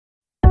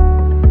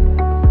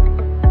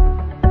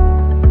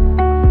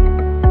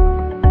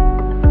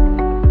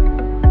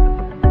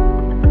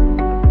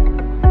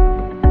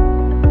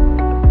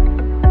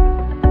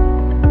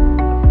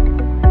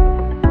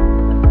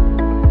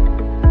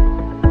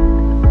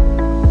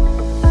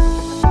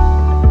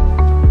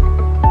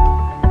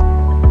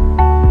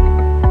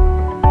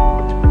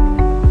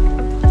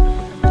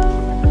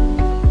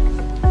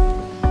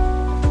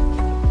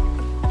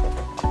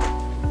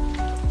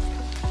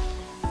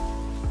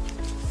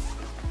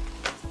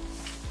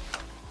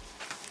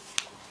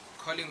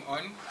calling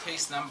on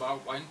case number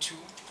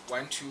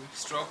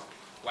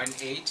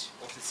 1212/18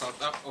 of the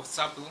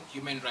Sable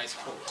Human Rights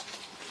Court.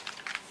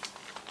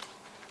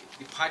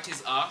 The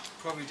parties are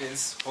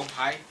Providence Hope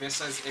High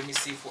versus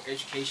MEC for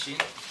Education,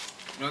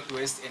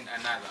 Northwest and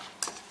another.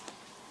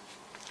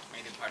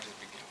 May the parties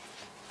begin.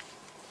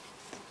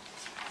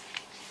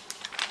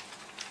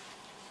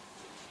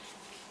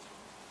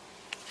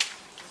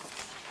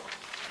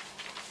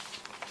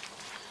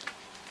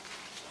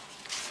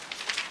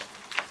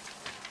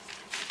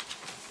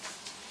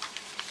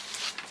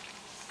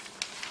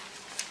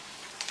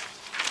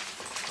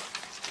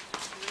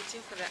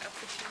 For the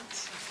applicant.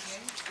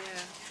 Okay. Yeah.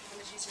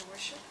 Apologies, Your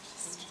Worship.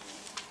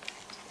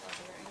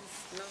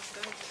 No,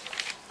 don't.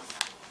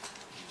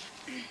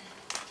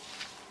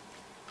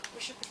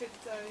 Worship, if it,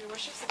 Your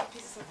Worship, so the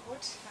pieces of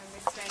court, I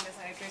may stand as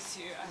I address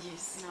you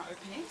yes. In our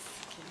openings.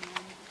 Okay.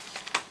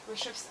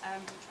 Worships,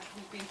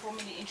 we've been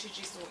formally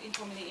introduced or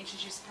informally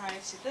introduced prior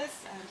to this,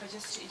 but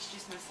just to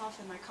introduce myself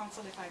and my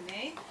counsel, if I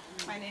may.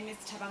 My name is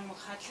Thabang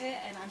Mokhatle,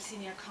 and I'm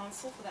senior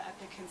counsel for the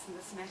applicants in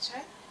this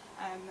matter.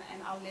 And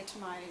I'll let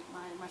my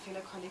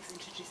fellow colleagues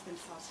introduce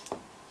themselves.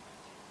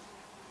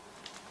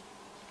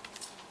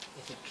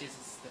 If it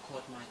pleases the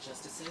court, my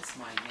justices,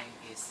 my name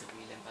is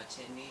William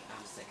Bateni.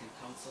 I'm second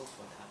counsel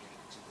for the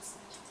applicant to this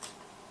matter.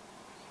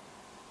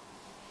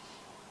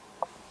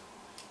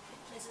 If it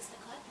pleases the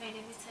court, my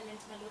name is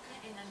Talent Maluka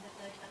and I'm the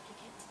third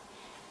applicant.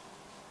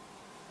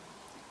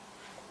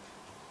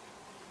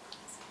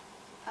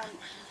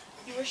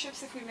 Your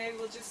Worships, if we may,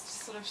 we'll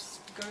just sort of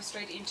go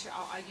straight into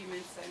our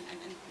arguments and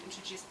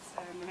introduce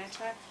the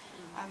matter.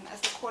 As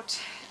the court,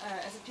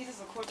 as it pleases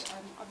the court,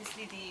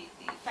 obviously the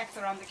facts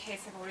around the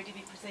case have already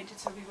been presented,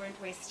 so we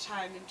won't waste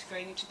time into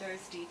going into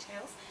those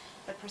details,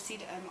 but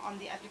proceed on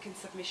the applicant's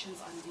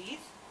submissions on these.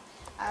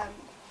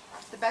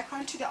 The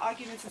background to the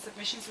arguments and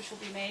submissions which will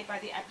be made by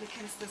the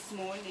applicants this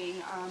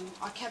morning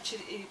are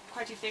captured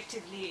quite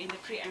effectively in the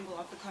preamble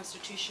of the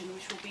Constitution,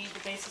 which will be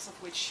the basis on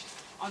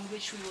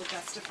which we will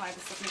justify the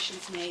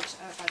submissions made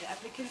by the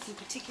applicants. In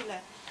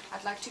particular,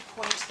 I'd like to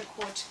point the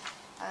court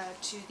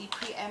to the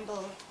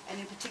preamble, and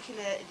in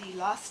particular the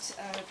last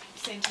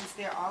sentence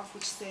thereof,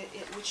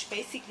 which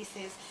basically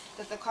says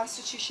that the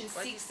Constitution seeks...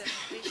 What is that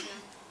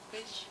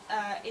page?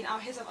 In our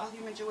heads of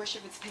argument, Your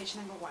Worship, it's page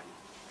number 1.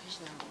 Page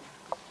number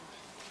 1.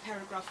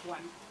 Paragraph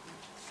 1.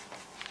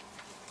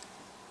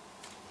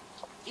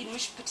 In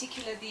which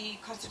particular the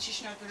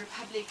Constitution of the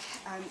Republic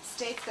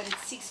states that it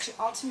seeks to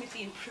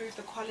ultimately improve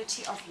the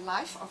quality of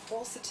life of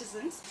all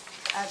citizens,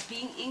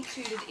 being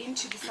included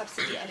into the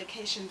subsidy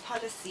allocation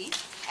policy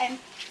and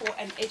for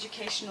an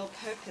educational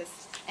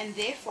purpose, and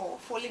therefore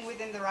falling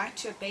within the right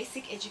to a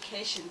basic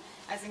education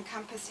as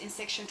encompassed in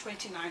section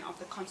 29 of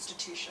the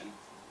Constitution.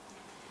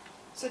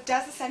 So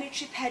does the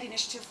sanitary pad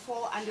initiative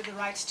fall under the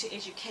right to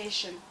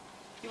education?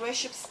 Your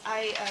Worships,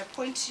 I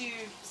point to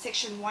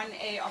section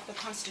 1A of the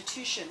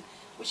Constitution,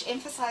 which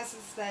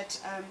emphasizes that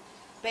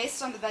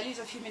based on the values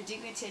of human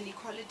dignity and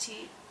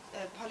equality,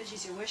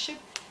 apologies, Your Worship,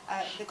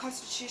 the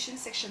Constitution,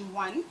 section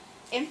 1,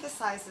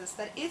 emphasizes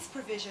that its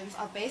provisions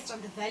are based on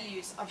the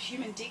values of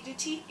human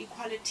dignity,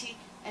 equality,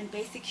 and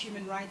basic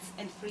human rights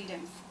and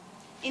freedoms.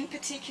 In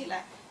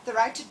particular, the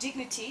right to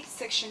dignity,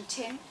 section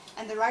 10,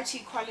 and the right to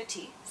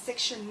equality,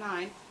 section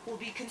 9, will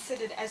be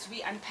considered as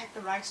we unpack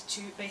the right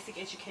to basic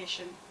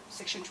education,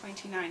 section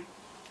 29.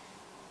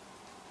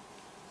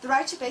 The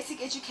right to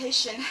basic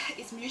education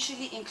is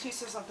mutually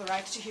inclusive of the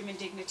right to human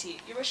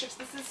dignity. Your Worships,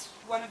 this is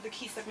one of the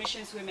key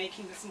submissions we're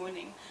making this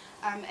morning.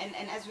 And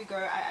as we go,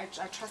 I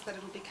trust that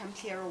it will become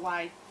clearer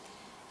why.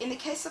 In the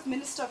case of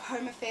Minister of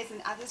Home Affairs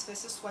and others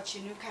versus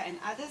Swachinuka and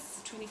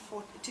others,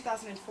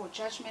 2004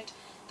 judgment,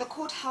 the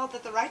court held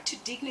that the right to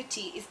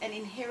dignity is an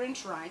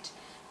inherent right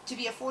to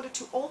be afforded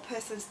to all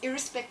persons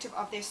irrespective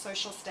of their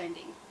social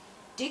standing.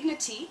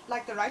 Dignity,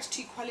 like the right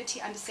to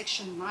equality under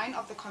section 9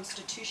 of the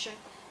Constitution,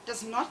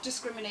 does not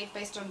discriminate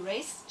based on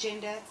race,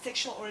 gender,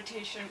 sexual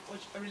orientation, or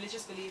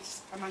religious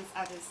beliefs, amongst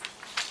others.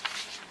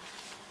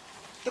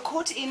 The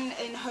court in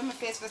Home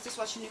Affairs versus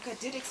Swachinuka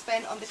did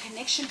expand on the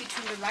connection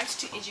between the right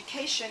to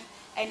education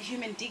and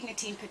human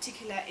dignity in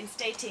particular, in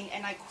stating,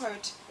 and I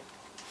quote,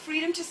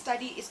 "Freedom to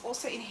study is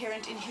also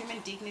inherent in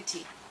human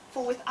dignity,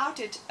 for without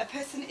it, a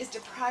person is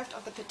deprived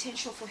of the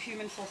potential for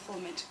human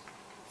fulfillment.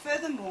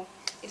 Furthermore,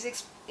 it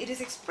is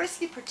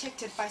expressly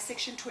protected by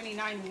section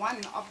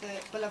 29(1) of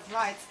the Bill of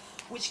Rights,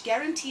 which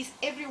guarantees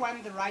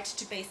everyone the right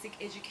to basic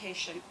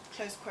education,"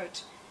 close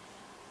quote.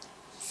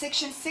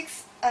 Section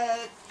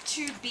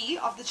 6(2)(b)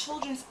 of the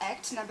Children's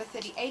Act number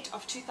 38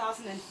 of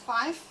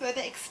 2005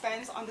 further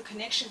expands on the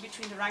connection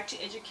between the right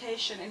to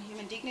education and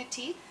human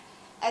dignity,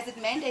 as it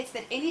mandates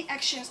that any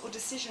actions or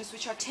decisions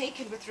which are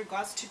taken with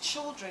regards to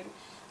children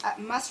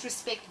must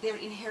respect their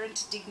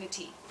inherent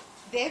dignity.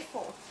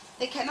 Therefore,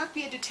 there cannot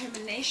be a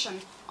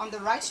determination on the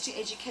right to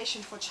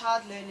education for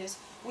child learners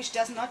which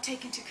does not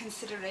take into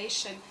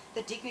consideration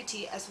the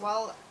dignity as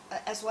well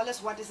as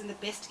what is in the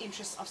best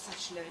interest of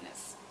such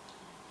learners.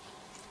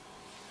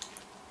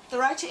 The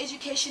right to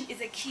education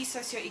is a key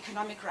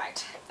socio-economic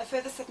right. A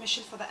further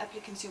submission for the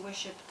applicants, Your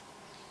Worship.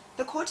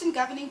 The court and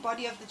governing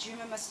body of the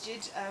Juma Masjid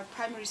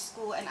Primary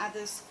School and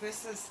others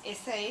versus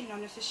SA,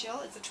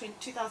 non-official, it's a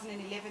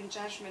 2011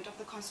 judgment of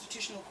the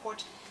Constitutional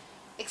Court,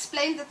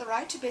 explained that the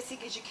right to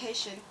basic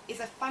education is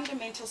a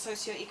fundamental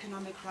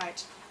socio-economic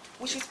right,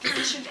 which is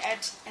positioned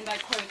at, and I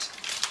quote,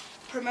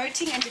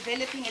 promoting and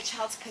developing a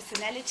child's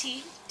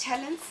personality,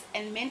 talents,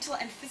 and mental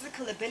and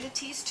physical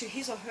abilities to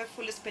his or her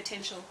fullest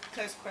potential,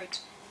 close quote.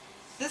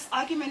 This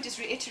argument is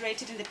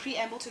reiterated in the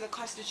preamble to the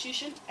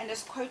Constitution and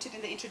is quoted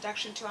in the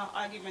introduction to our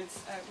arguments,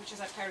 which is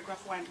at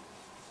paragraph 1.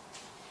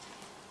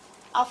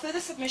 Our further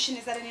submission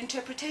is that an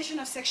interpretation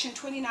of section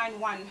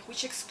 29.1,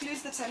 which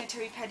excludes the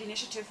sanitary pad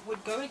initiative,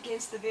 would go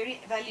against the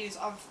very values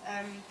of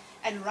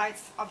and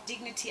rights of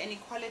dignity and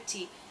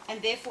equality,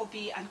 and therefore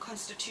be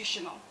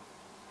unconstitutional.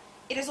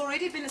 It has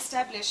already been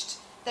established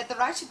that the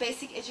right to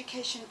basic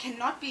education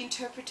cannot be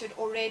interpreted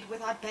or read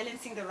without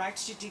balancing the right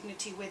to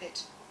dignity with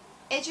it.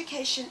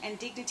 Education and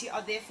dignity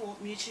are therefore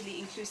mutually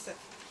inclusive.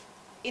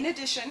 In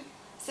addition,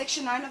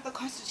 Section 9 of the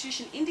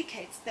Constitution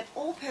indicates that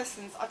all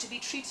persons are to be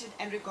treated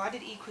and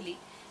regarded equally,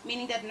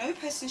 meaning that no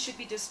person should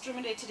be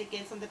discriminated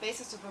against on the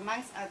basis of,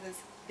 amongst others,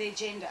 their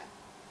gender.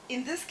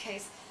 In this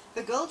case,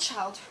 the girl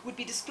child would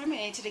be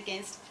discriminated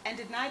against and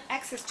denied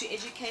access to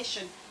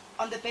education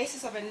on the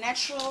basis of a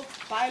natural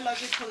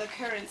biological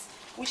occurrence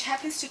which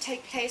happens to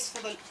take place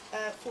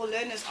for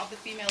learners of the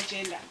female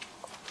gender.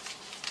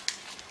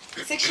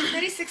 Section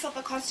 36 of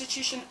the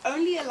Constitution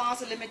only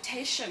allows a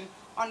limitation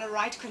on a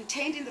right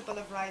contained in the Bill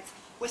of Rights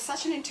where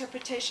such an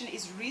interpretation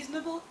is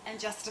reasonable and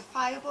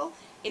justifiable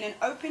in an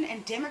open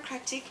and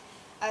democratic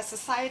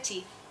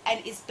society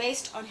and is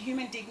based on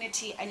human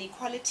dignity and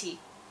equality.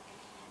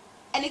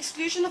 An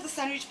exclusion of the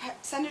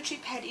sanitary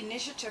pad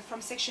initiative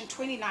from Section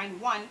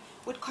 29.1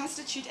 would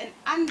constitute an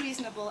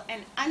unreasonable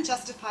and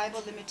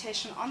unjustifiable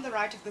limitation on the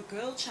right of the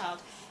girl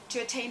child to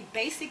attain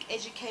basic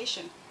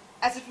education,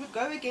 as it would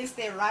go against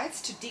their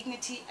rights to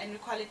dignity and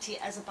equality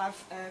as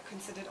above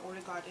considered or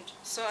regarded.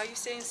 So are you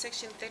saying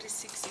Section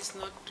 36 is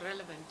not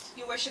relevant?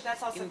 Your Worship,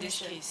 that's our In this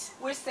submission. case.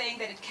 We're saying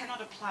that it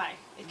cannot apply.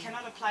 It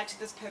cannot apply to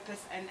this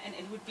purpose, and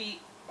it would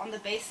be on the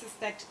basis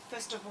that,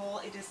 first of all,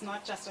 it is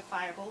not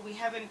justifiable.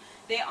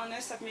 There are no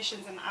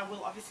submissions, and I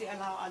will obviously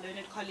allow our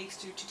learned colleagues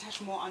to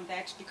touch more on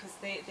that because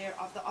they're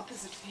of the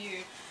opposite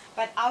view.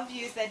 But our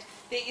view is that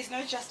there is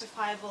no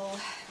justifiable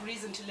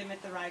reason to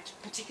limit the right,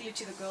 particularly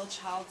to the girl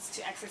child,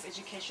 to access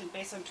education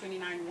based on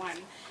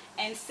 29.1.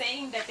 And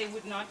saying that they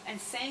would not,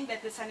 and saying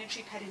that the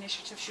sanitary pad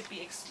initiative should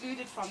be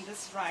excluded from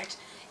this right,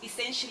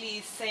 essentially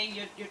is saying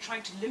you're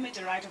trying to limit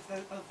the right of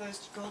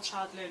those girl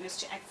child learners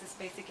to access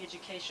basic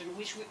education,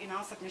 which in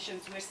our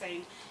submissions we're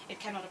saying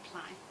it cannot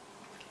apply.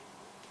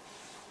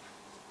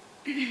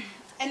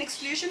 An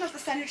exclusion of the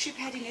sanitary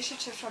pad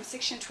initiative from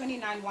Section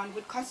 29.1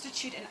 would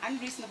constitute an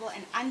unreasonable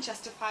and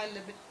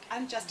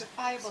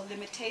unjustifiable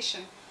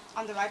limitation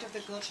on the right of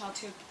the girl child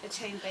to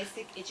attain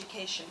basic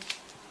education.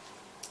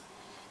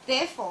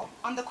 Therefore,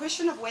 on the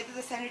question of whether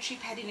the sanitary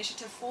pad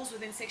initiative falls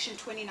within Section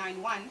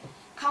 29.1,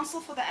 counsel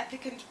for the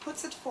applicant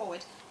puts it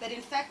forward that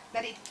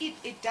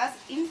it does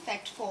in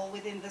fact fall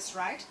within this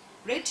right,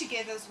 read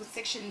together with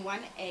Section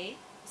 1A,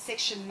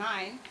 Section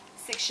 9,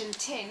 Section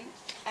 10,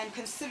 and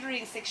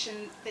considering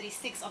Section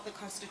 36 of the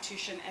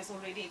Constitution as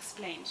already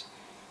explained.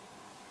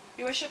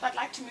 Your Worship, I'd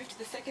like to move to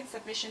the second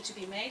submission to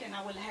be made, and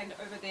I will hand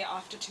over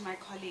thereafter to my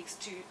colleagues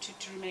to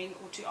remain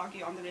or to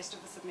argue on the rest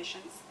of the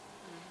submissions.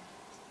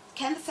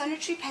 Can the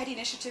sanitary pad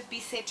initiative be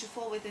said to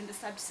fall within the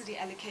subsidy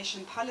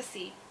allocation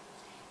policy?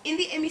 In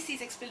the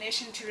MEC's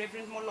explanation to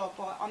Reverend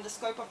Molopo on the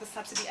scope of the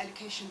subsidy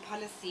allocation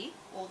policy,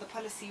 or the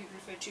policy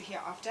referred to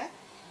hereafter,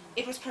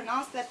 it was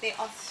pronounced that there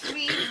are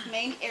three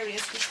main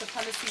areas which the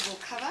policy will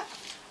cover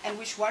and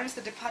which warrants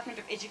the Department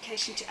of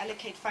Education to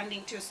allocate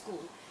funding to a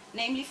school,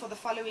 namely for the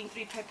following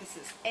three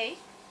purposes: A,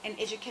 an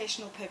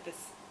educational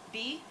purpose;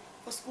 B,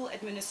 for school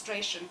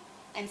administration;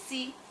 and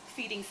C,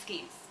 feeding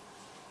schemes.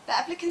 The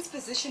applicant's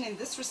position in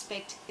this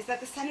respect is that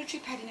the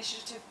sanitary pad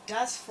initiative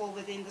does fall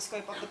within the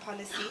scope of the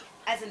policy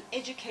as an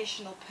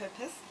educational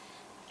purpose,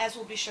 as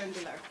will be shown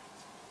below.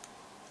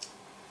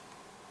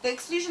 The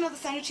exclusion of the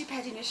sanitary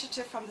pad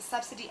initiative from the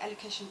subsidy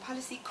allocation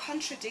policy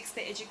contradicts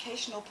the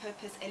educational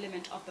purpose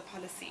element of the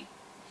policy.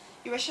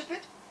 Your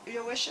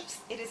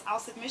Worships, it is our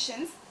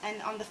submissions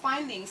and on the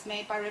findings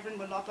made by Reverend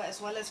Molopo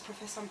as well as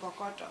Professor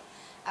Mbokoto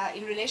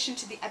in relation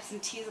to the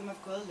absenteeism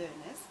of girl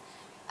learners,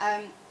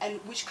 and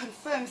which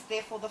confirms,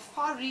 therefore, the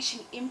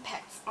far-reaching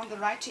impacts on the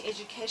right to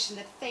education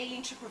that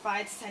failing to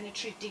provide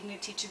sanitary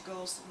dignity to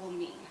girls will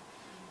mean.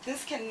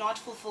 This cannot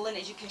fulfill an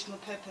educational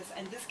purpose,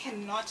 and this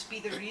cannot be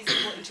the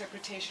reasonable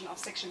interpretation of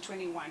Section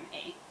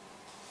 21A.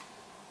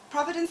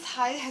 Providence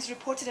High has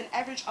reported an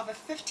average of a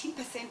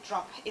 15%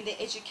 drop in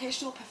the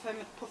educational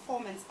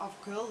performance of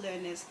girl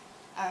learners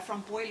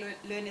from boy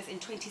learners in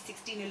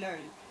 2016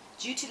 alone,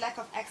 due to lack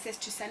of access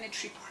to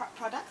sanitary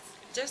products.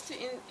 Just to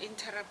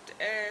interrupt,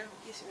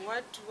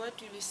 what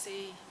will you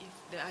say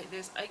if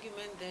there's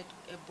argument that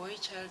a boy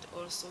child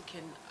also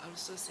can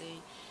also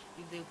say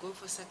if they go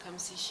for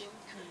circumcision,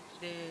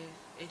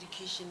 the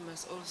education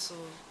must also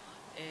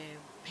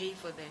pay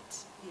for that.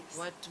 Yes.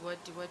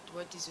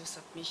 What is your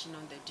submission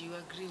on that? Do you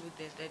agree with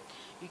that? That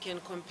you can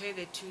compare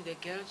the two, the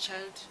girl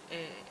child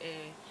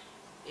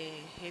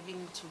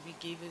having to be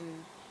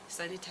given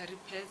sanitary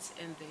pads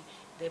and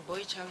the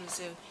boy child will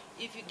say,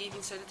 if you're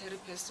giving sanitary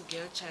pads to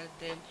girl child,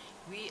 then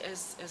we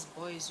as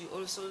boys, we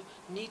also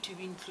need to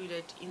be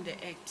included in the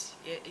act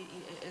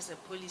as a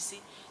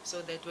policy,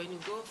 so that when you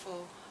go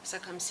for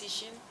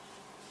circumcision,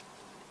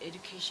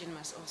 education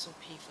must also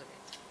pay for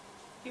that.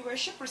 Your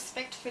Worship,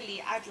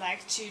 respectfully, I'd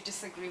like to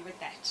disagree with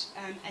that.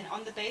 And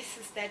on the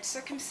basis that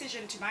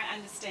circumcision, to my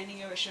understanding,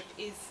 Your Worship,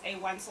 is a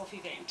once-off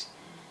event.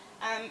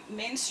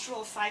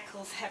 Menstrual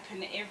cycles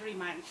happen every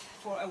month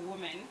for a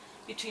woman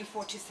between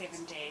 4 to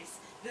 7 days.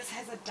 This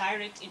has a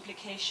direct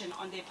implication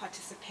on their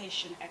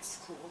participation at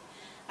school.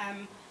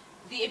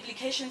 The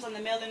implications on the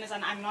male learners,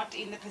 and I'm not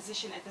in the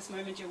position at this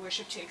moment, Your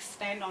Worship, to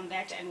expand on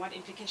that and what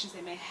implications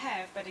they may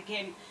have, but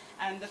again,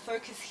 the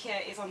focus here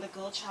is on the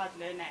girl child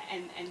learner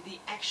and the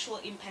actual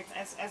impact,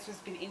 as has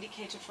been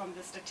indicated from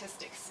the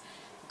statistics.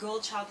 Girl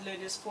child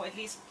learners for at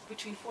least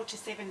between 4 to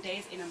 7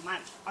 days in a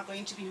month are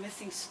going to be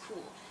missing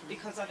school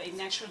because of a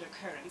natural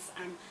occurrence.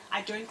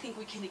 I don't think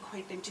we can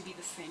equate them to be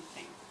the same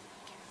thing.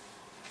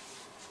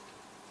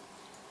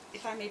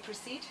 If I may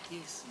proceed?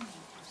 Yes.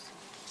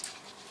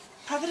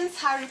 Providence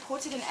High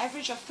reported an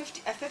average of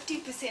a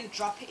 15%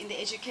 drop in the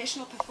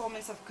educational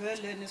performance of girl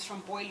learners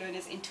from boy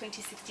learners in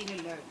 2016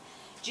 alone,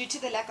 due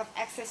to the lack of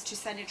access to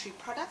sanitary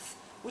products,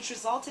 which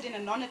resulted in a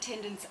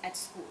non-attendance at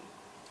school.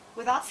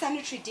 Without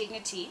sanitary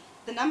dignity,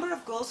 the number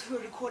of girls who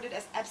are recorded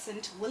as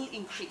absent will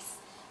increase,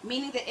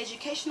 meaning the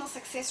educational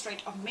success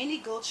rate of many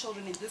girl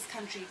children in this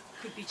country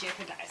could be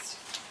jeopardized.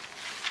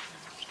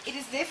 It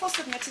is therefore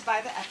submitted by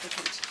the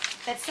applicant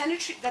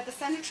that the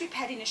sanitary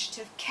pad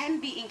initiative can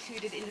be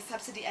included in the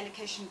subsidy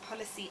allocation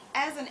policy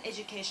as an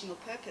educational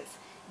purpose,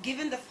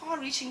 given the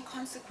far-reaching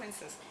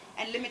consequences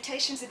and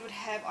limitations it would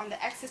have on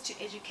the access to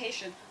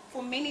education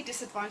for many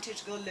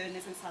disadvantaged girl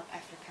learners in South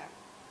Africa.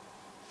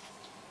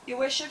 Your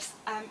Worships,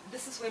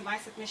 this is where my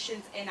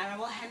submissions end, and I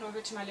will hand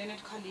over to my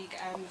learned colleague,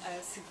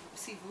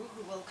 Sivu,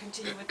 who will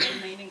continue with the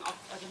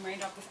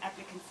remainder of this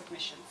applicant's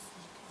submissions.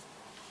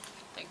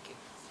 Thank you.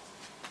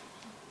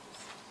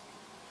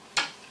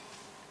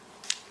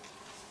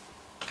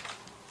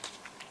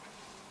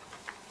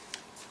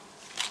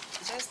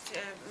 Just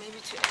maybe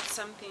to add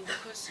something,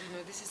 because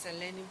this is a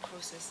learning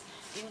process.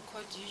 In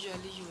court,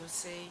 usually you will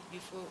say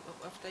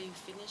after you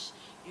finish,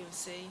 you will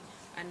say,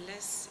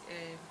 unless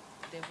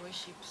the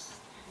worships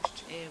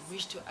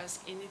wish to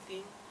ask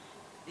anything,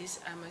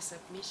 these are my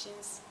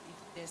submissions.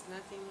 If there's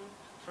nothing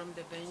from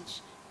the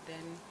bench,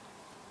 then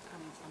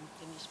I'm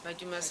finished.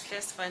 But you must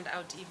first find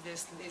out if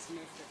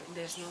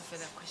there's no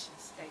further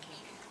questions. Thank you.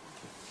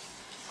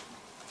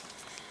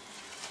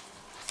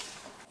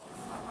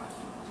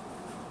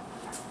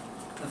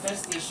 The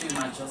first issue,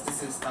 my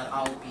justices, that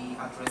I'll be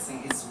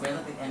addressing is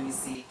whether the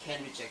MEC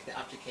can reject the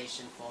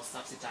application for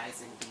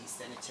subsidizing the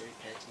sanitary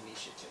pad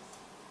initiative.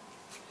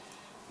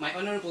 My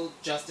honorable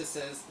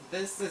justices,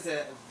 this is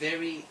a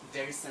very,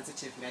 very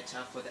sensitive matter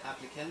for the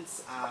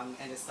applicants,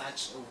 and as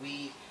such,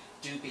 we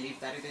do believe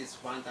that it is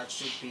one that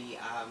should be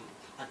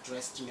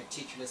addressed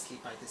meticulously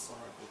by this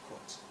honorable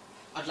court.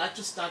 I'd like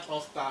to start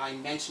off by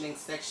mentioning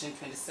Section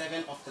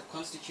 27 of the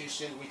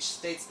Constitution, which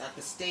states that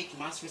the state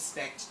must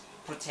respect,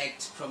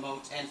 protect,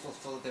 promote, and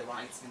fulfill the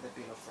rights in the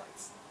Bill of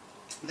Rights.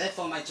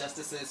 Therefore, my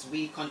justices,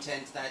 we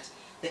contend that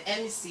the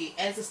MEC,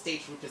 as a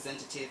state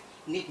representative,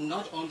 need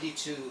not only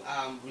to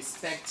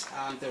respect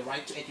the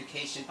right to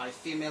education by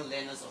female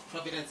learners of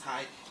Providence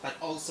High, but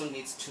also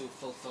needs to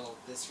fulfill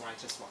this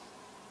right as well.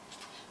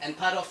 And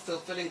part of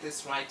fulfilling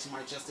this right,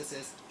 my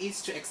justices,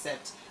 is to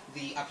accept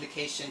the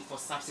application for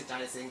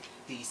subsidizing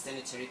the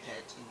sanitary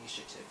pad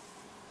initiative.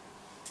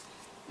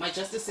 My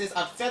justices,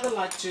 I'd further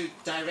like to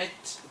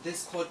direct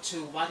this court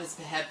to what is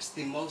perhaps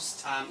the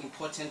most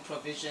important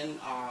provision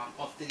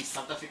of the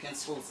South African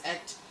Schools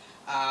Act,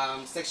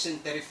 Section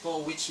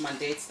 34, which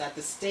mandates that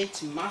the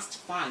state must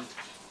fund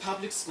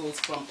public schools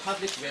from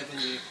public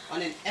revenue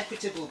on an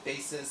equitable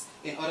basis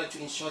in order to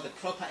ensure the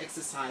proper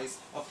exercise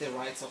of the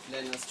rights of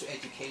learners to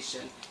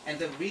education and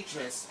the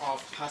redress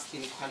of past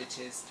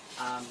inequalities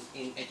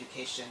in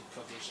education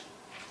provision.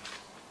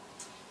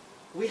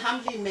 We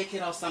humbly make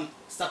it our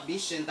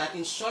submission that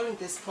ensuring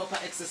this proper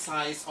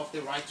exercise of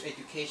the right to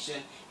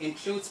education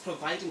includes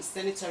providing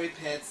sanitary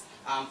pads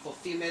for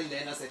female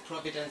learners at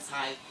Providence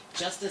High,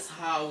 just as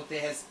how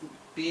there has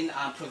been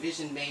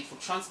provision made for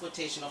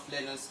transportation of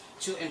learners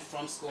to and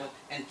from school,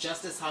 and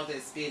just as how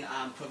there's been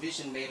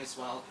provision made as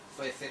well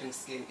for a feeding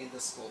scheme in the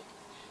school.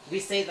 We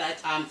say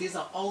that these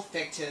are all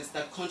factors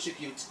that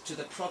contribute to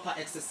the proper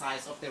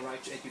exercise of the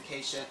right to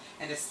education,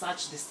 and as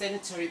such, the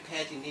sanitary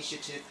pad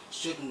initiative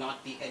should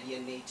not be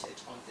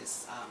alienated on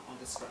this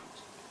ground.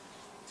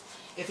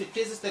 If it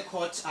pleases the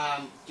court,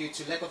 due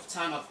to lack of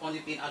time, I've only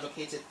been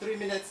allocated 3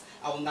 minutes.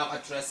 I will now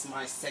address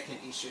my second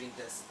issue in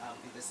this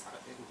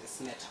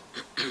matter,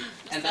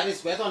 and that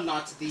is whether or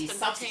not the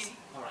subsidy.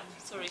 All right.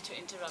 Sorry to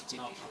interrupt you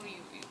before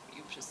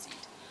you proceed.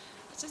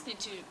 I just need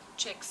to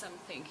check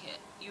something here.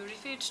 You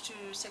referred to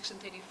Section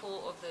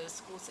 34 of the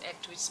Schools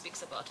Act, which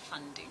speaks about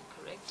funding,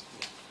 correct?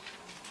 Yeah.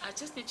 I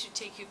just need to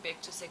take you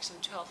back to Section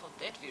 12 of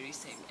that very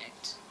same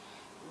Act,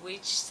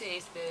 which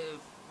says the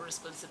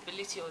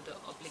responsibility or the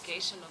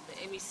obligation of the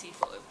MEC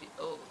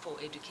for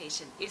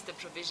education is the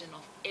provision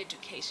of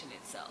education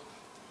itself.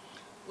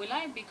 Will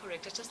I be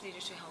correct? I just need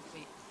you to help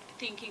me.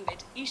 Thinking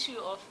that issue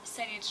of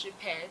sanitary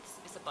pads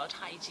is about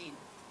hygiene.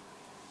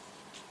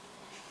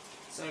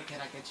 Sorry,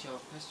 can I get your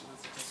question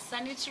answered?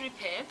 Sanitary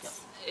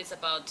pads is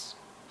about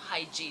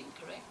hygiene,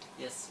 correct?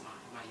 Yes,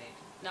 my lady.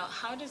 Now,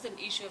 how does an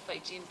issue of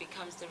hygiene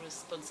becomes the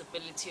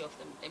responsibility of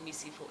the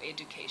MEC for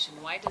education?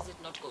 Why does it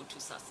not go to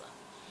SASSA?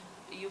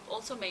 You've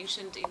also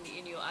mentioned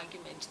in your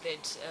argument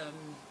that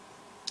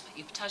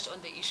you've touched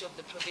on the issue of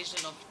the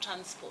provision of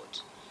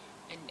transport.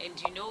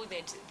 And you know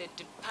that the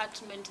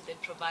department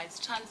that provides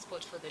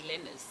transport for the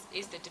learners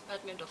is the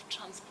Department of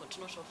Transport,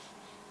 not of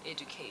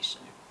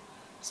Education.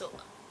 So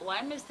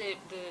why must the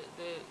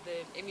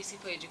MEC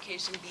for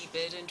Education be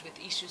burdened with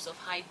issues of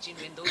hygiene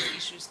when those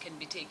issues can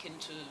be taken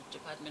to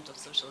Department of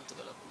Social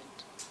Development?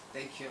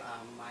 Thank you,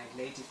 my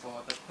lady,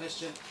 for the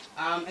question.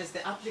 As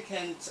the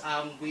applicant,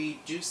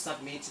 we do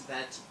submit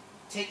that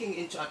taking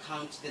into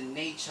account the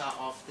nature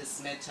of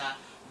this matter,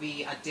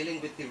 we are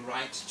dealing with the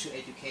right to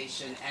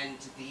education, and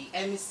the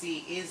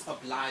MEC is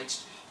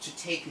obliged to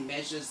take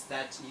measures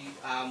that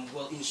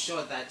will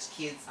ensure that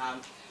kids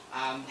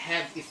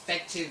have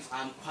effective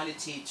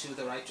quality to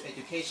the right to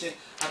education.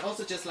 I'd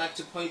also just like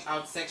to point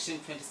out Section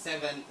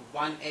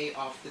 27(1)(a)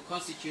 of the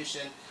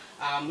Constitution,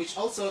 which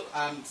also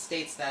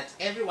states that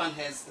everyone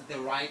has the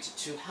right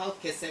to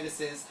healthcare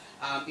services,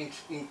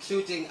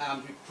 including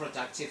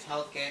reproductive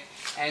healthcare.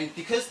 And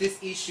because this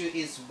issue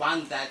is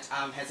one that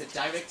has a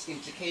direct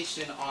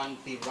implication on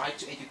the right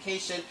to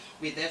education,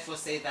 we therefore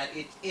say that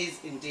it is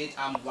indeed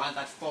one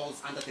that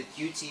falls under the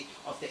duty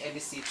of the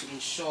MEC to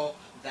ensure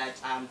that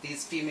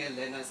these female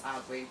learners are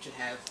going to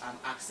have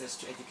access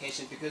to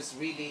education, because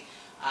really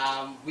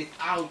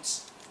without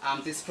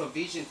this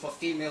provision for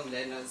female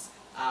learners,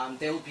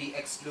 they will be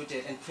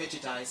excluded and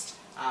prejudiced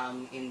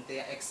in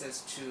their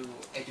access to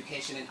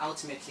education, and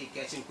ultimately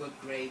getting good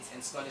grades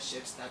and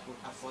scholarships that would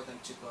afford them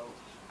to go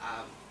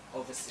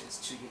overseas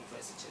to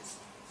universities.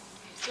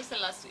 It's just the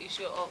last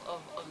issue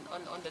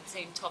on the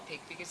same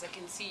topic, because I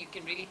can see you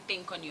can really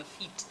think on your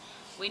feet.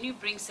 When you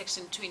bring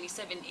Section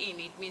 27 in,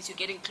 it means you're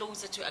getting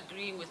closer to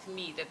agreeing with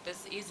me that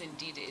this is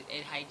indeed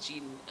a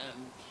hygiene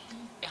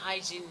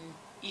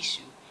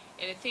issue.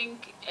 And I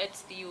think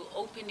at the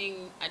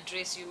opening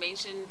address you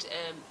mentioned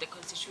the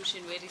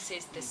Constitution, where it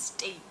says the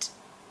state,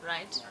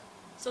 right? Yeah.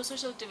 So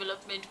social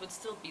development would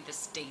still be the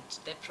state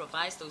that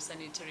provides those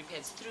sanitary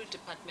pads through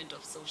Department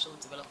of Social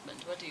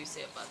Development. What do you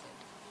say about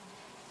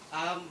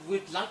that?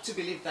 We'd like to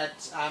believe that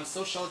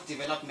social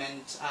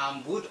development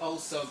would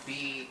also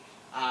be,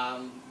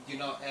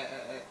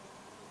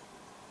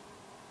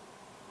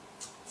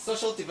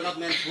 social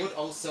development would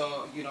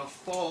also,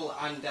 fall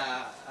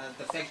under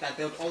the fact that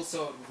they would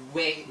also,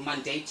 where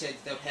mandated,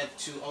 they would have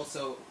to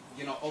also,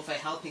 offer a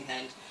helping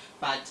hand.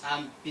 But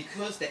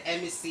because the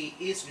MEC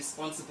is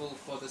responsible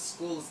for the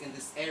schools in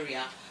this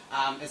area,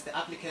 as the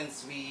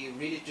applicants, we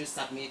really do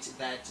submit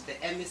that the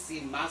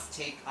MEC must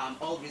take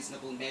all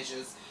reasonable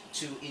measures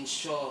to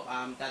ensure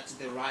that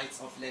the rights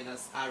of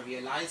learners are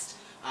realized.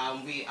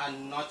 We are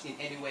not in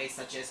any way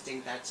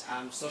suggesting that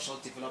social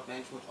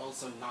development would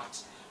also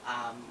not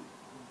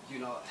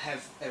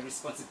have a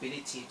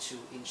responsibility to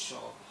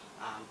ensure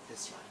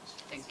this right.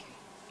 Thank you.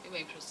 You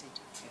may proceed.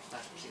 If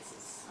that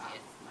pleases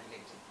Yes. my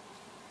lady.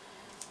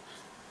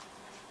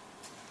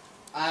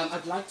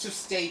 I'd like to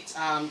state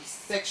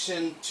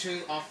Section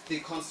 2 of the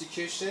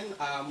Constitution,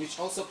 which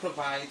also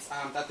provides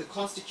that the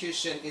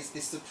Constitution is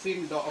the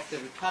supreme law of the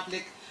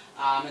Republic,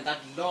 and that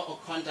law or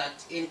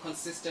conduct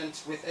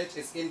inconsistent with it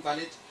is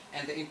invalid,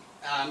 and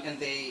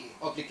the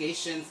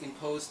obligations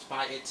imposed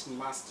by it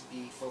must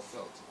be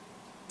fulfilled.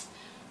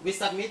 We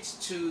submit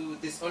to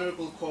this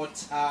Honourable Court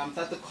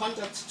that the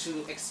conduct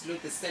to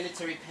exclude the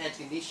sanitary pad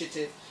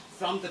initiative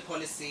from the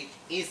policy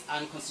is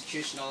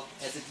unconstitutional,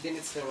 as it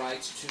limits the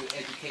right to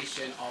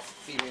education of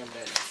female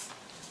learners.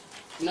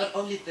 Not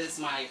only this,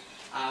 my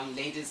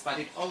ladies, but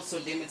it also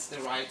limits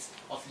the rights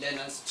of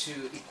learners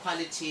to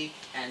equality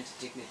and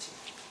dignity.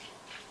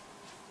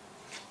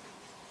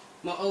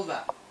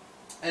 Moreover,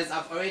 as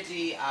I've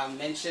already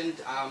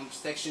mentioned,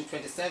 Section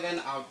 27,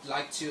 I would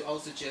like to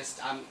also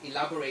just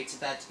elaborate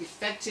that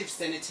effective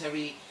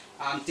sanitary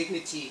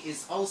dignity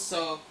is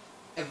also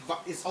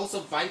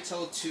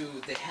vital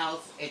to the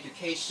health,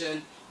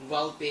 education,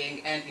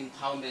 well-being and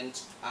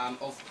empowerment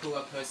of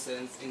poor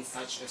persons in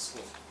such a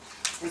school.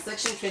 In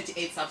Section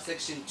 28,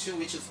 subsection 2,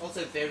 which is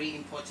also a very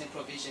important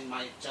provision,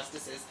 my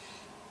justices,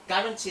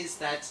 guarantees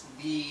that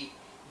the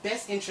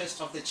best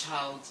interest of the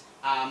child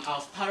are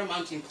of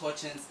paramount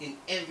importance in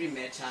every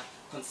matter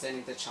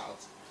concerning the child.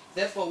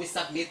 Therefore, we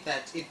submit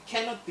that it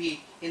cannot be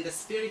in the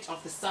spirit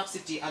of the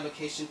subsidy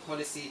allocation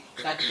policy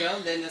that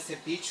girl learners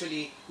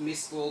habitually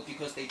miss school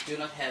because they do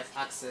not have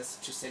access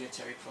to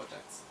sanitary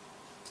products.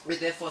 We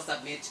therefore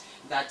submit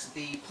that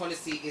the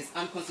policy is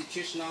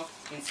unconstitutional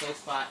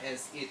insofar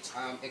as it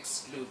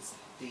excludes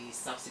the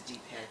subsidy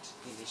ped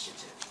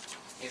initiative.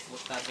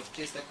 If that would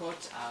please the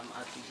court, are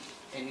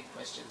there any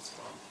questions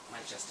from my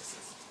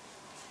justices?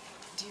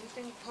 Do you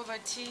think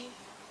poverty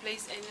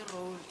plays any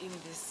role in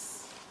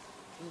this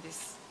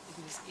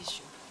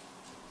issue?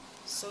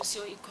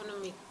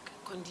 Socio-economic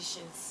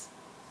conditions.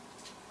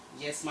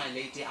 Yes, my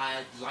lady,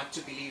 I'd like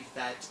to believe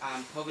that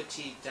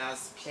poverty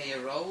does play a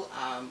role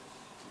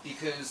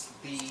because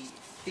the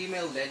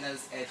female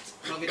learners at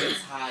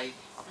Providence High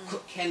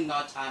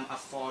cannot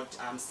afford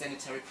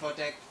sanitary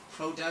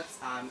products,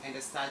 and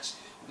as such,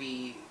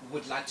 we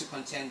would like to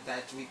contend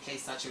that we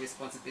place such a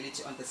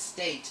responsibility on the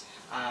state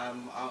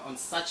on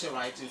such a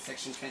right in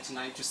Section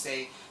 29 to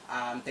say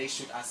they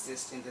should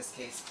assist in this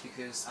case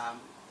because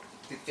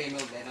the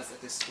female learners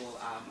at the school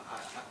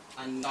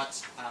are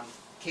not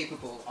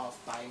capable of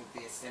buying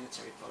their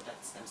sanitary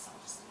products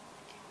themselves.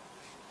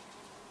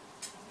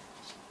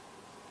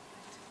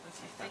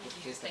 Okay, If that thank would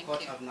you. please the Thank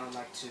court, you. I would now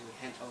like to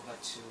hand over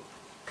to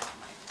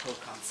my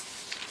co-counsel.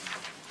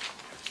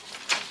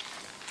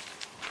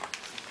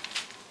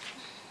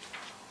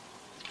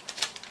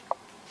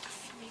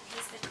 May I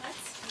please the court?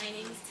 My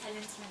name is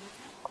Talent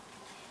Maluka,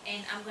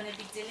 and I'm going to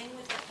be dealing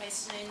with the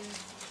question.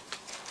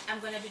 I'm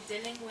going to be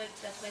dealing with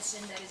the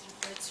question that is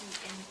referred to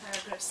in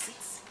paragraph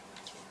 6,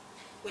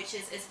 which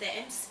is the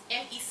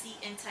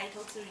MEC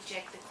entitled to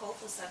reject the call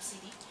for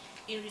subsidy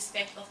in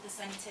respect of the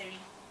sanitary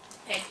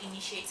ped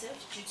initiative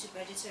due to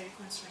budgetary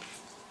constraints?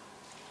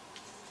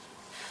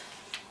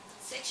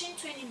 Section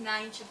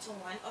 29, Chapter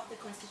 1 of the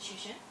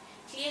Constitution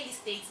clearly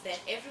states that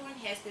everyone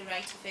has the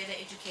right to further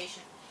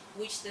education,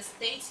 which the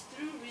state,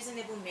 through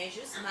reasonable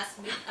measures,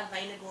 must make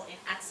available and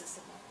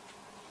accessible.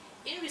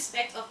 In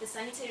respect of the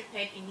sanitary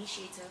ped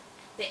initiative,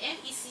 the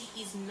MEC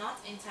is not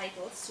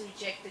entitled to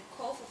reject the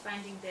call for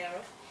funding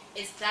thereof,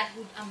 as that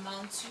would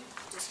amount to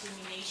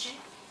discrimination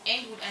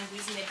and would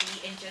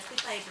unreasonably and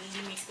justifiably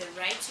limit the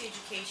right to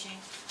education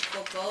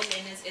for girl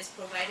learners as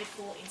provided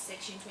for in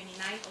Section 29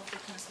 of the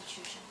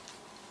Constitution.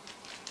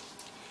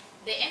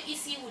 The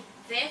MEC would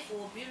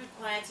therefore be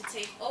required to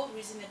take all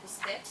reasonable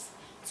steps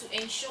to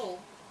ensure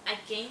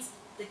against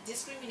the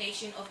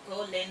discrimination of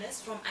girl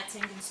learners from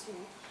attending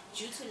school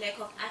due to lack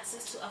of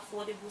access to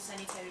affordable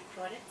sanitary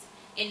products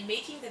and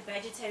making the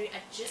budgetary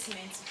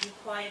adjustments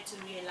required to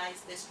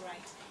realize this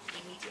right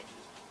immediately.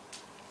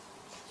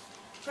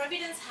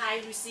 Providence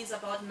High receives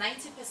about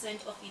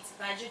 90% of its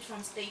budget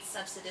from state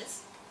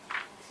subsidies.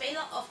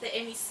 Failure of the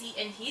MEC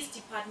and his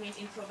department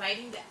in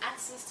providing the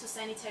access to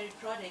sanitary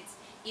products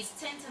is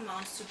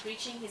tantamount to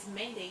breaching his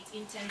mandate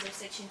in terms of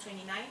Section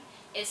 29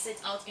 as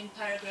set out in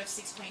paragraph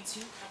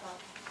 6.2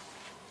 above.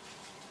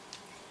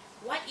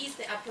 What is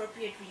the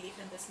appropriate relief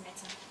in this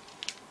matter?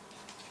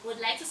 Would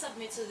like to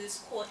submit to this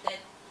court that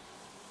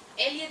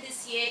earlier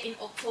this year in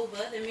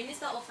October, the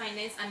Minister of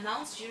Finance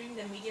announced during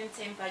the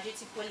medium-term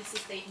budgetary policy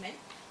statement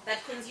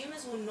that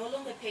consumers will no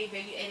longer pay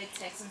value-added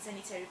tax on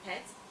sanitary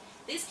pads.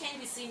 This can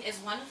be seen as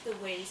one of the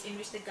ways in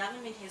which the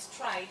government has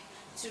tried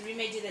to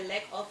remedy the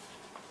lack of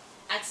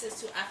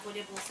access to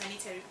affordable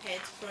sanitary pad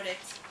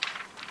products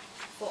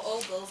for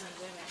all girls and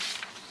women.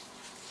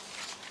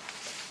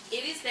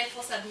 It is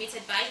therefore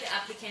submitted by the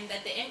applicant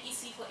that the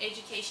MEC for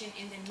Education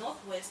in the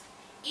Northwest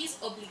is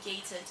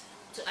obligated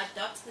to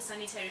adopt the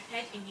sanitary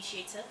pad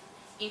initiative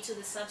into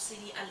the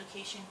subsidy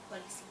allocation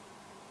policy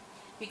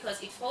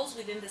because it falls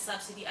within the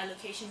subsidy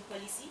allocation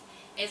policy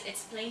as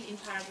explained in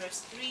paragraphs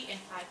 3 and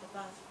 5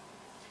 above.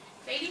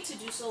 Failing to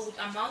do so would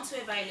amount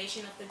to a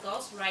violation of the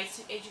girls' right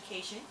to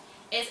education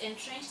as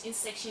entrenched in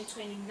Section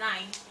 29,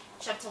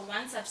 Chapter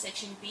 1,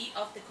 Subsection B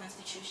of the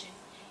Constitution,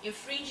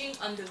 infringing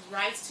on the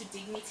right to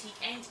dignity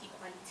and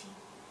equality.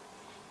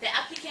 The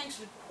applicant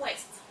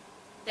requests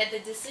that the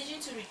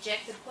decision to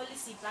reject the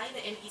policy by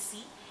the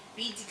MEC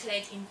be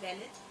declared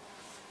invalid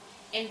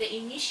and the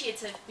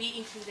initiative be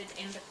included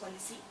in the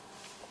policy.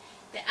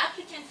 The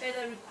applicant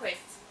further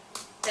requests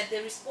that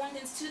the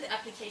respondents to the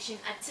application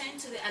attend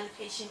to the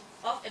allocation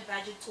of a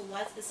budget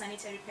towards the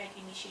sanitary pad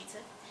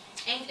initiative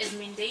and as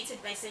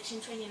mandated by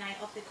Section 29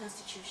 of the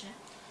Constitution.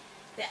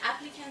 The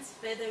applicants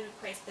further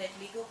request that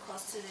legal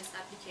costs to this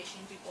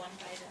application be borne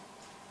by the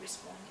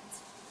respondents.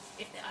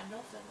 If there are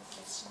no further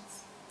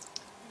questions.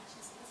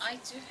 I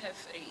do have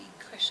a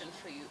question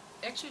for you.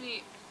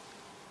 Actually,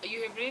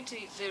 you have read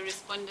the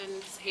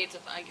respondent's head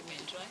of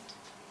argument,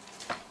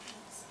 right?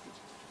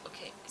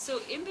 Okay.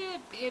 So in the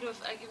head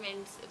of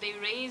argument, they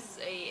raise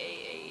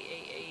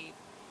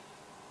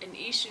an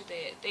issue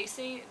there. They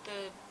say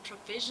the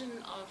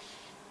provision of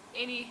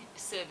any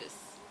service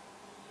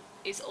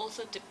is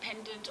also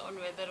dependent on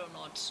whether or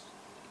not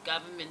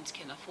government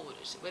can afford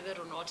it, whether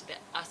or not there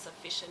are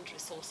sufficient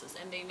resources.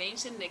 And they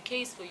mention the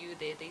case for you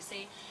there. They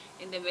say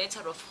in the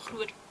matter of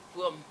Groot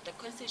Boom, the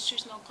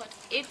Constitutional Court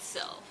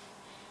itself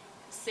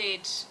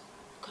said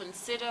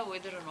consider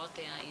whether or not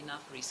there are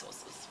enough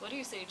resources. What do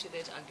you say to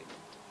that argument?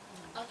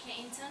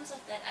 Okay, in terms of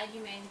that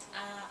argument,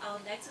 I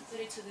would like to put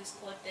it to this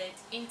court that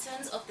in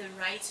terms of the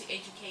right to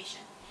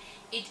education,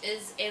 it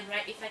is a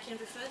right. If I can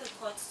refer the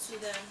court to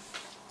the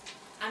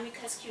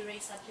amicus curiae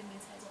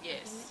supplement as a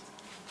Yes. document.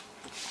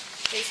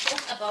 They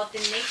spoke about the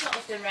nature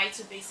of the right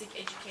to basic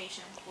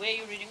education Where are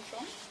you reading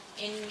from?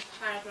 in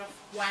paragraph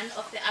 1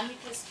 of the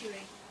amicus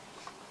curiae.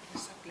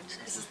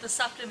 This is the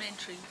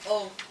supplementary.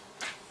 Oh,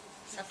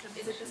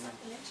 Supplementary. is it the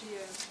supplementary?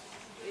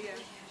 Yeah.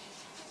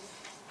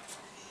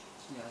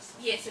 Yes.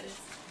 Yes, it is.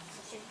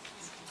 Okay.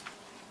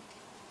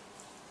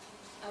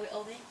 Are we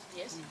all there?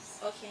 Yes.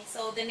 Okay,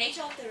 so the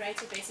nature of the right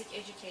to basic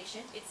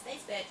education, it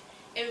states that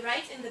a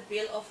right in the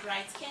Bill of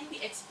Rights can be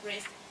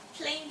expressed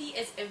plainly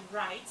as a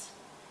right.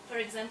 For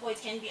example,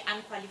 it can be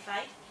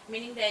unqualified,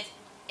 meaning that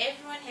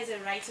everyone has a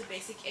right to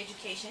basic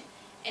education,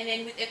 and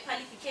then with a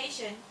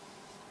qualification,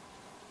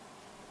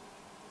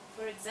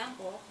 for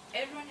example,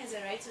 everyone has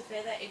a right to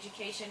further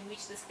education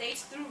which the state,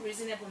 through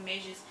reasonable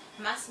measures,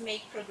 must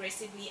make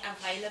progressively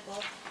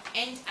available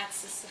and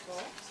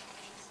accessible,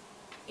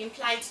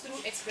 implied through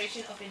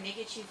expression of a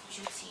negative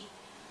duty.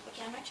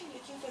 Okay, I'm actually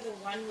looking for the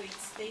one where it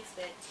states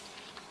that,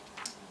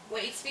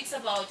 where it speaks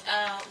about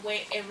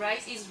where a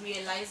right is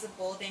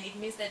realizable, then it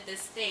means that the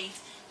state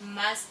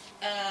must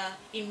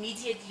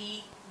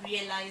immediately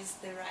realize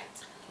the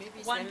right. Maybe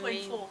it's the main-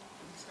 1.4.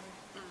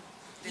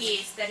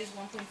 Yes, that is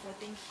 1.4,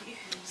 thank you.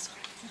 No, this is-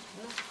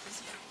 no,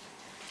 this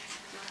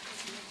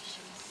maybe she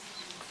was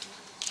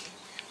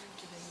referring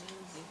to the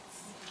main bits.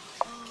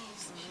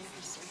 So maybe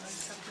so-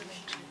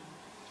 Supplementary.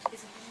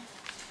 Is it there?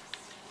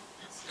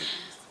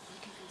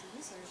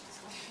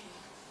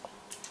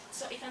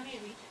 So if I may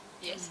read,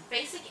 Yes.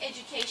 basic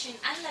education,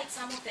 unlike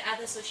some of the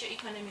other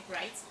socio-economic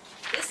rights,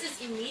 this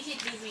is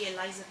immediately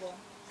realizable.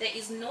 There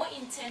is no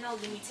internal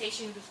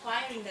limitation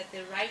requiring that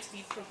the right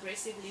be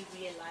progressively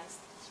realized.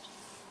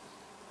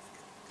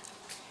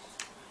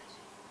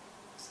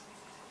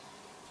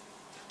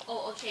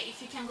 Oh, okay,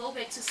 if you can go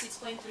back to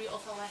 6.3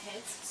 of our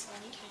heads,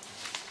 sorry.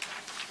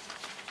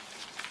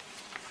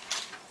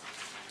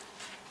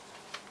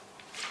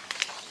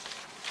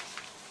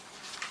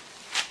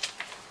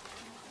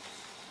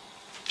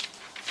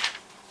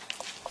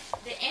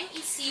 The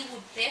MEC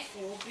would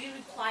therefore be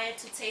required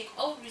to take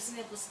all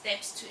reasonable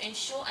steps to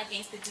ensure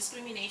against the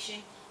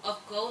discrimination of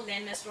girl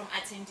learners from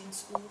attending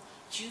school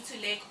due to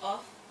lack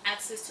of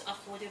access to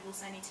affordable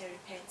sanitary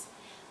pads.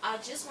 I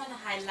just want to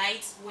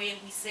highlight where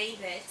we say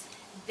that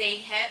they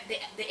have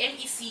the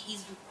MEC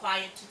is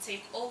required to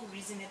take all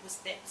reasonable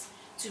steps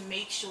to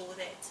make sure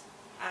that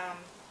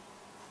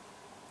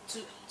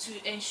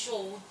to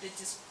ensure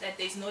that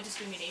there is no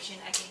discrimination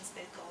against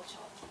the girl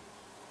child.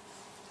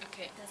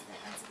 Okay. Does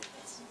that answer the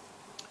question?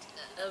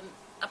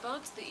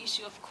 About the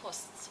issue of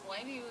costs,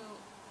 why do you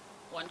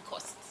want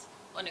costs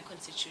on a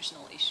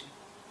constitutional issue?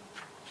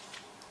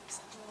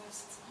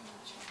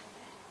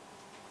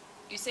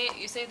 You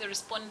say the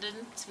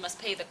respondent must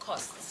pay the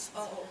costs.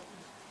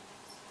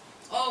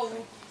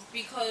 Oh,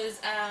 because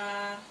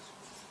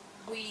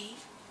we.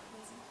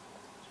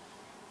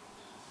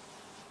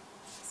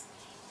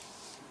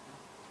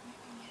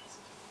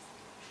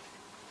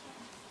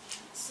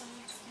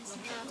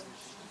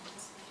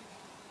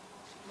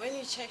 When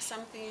you check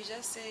something, you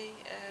just say,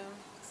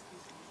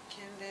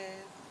 can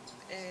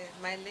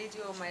my lady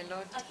or my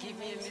lord give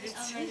me a minute?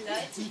 Oh my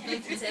lord, can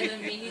I have a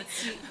minute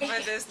to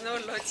But there's no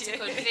lot To here.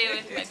 confer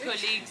with my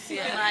colleagues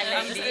here.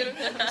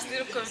 I'm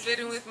still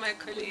conferring with my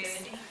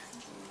colleagues.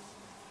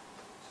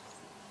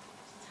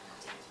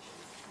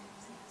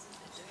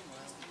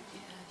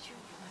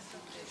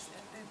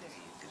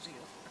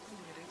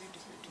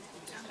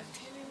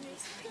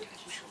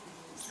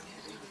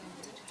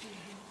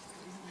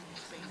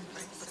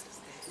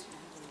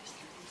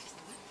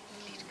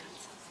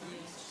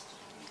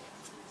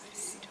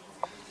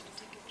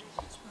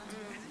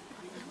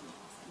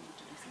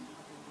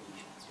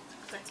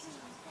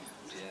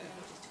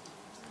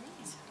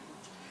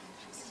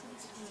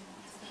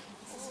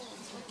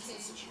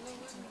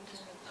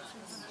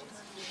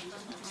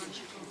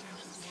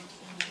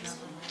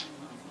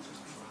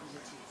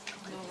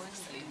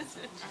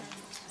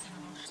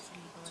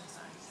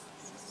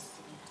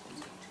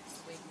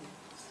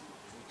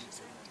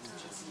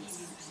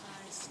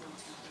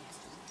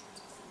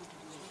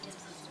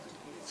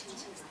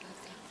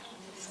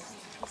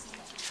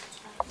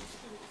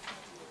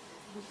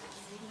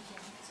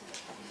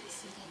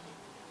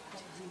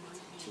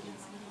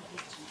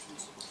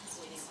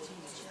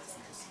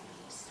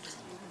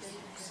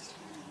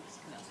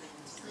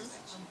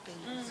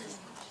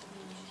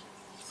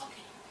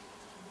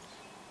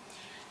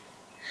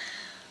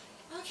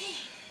 Okay.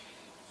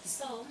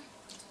 So,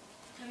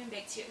 coming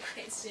back to your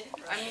question.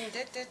 I'm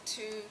indebted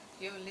to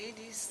your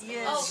ladies.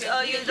 Yes. Okay.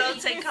 Oh, you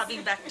don't say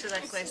coming back to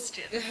that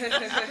question. If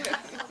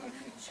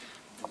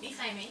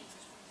I may.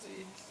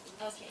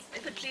 Okay.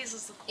 If it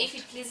pleases the court. If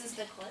it pleases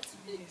the court.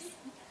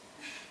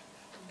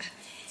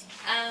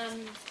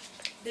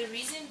 The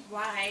reason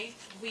why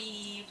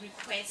we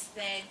request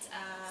that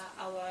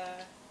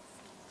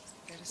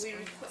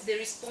the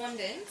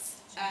respondents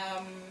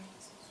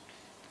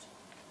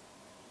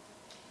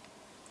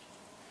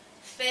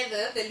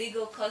further the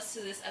legal cost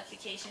to this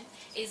application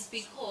is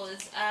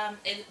because,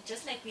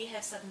 just like we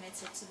have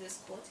submitted to this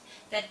court,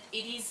 that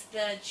it is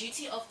the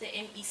duty of the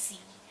MEC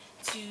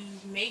to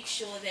make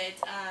sure that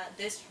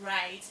this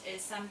right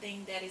is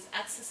something that is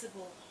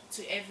accessible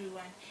to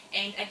everyone.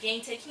 And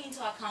again, taking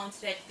into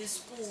account that the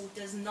school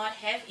does not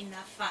have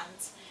enough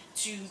funds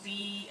to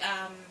be,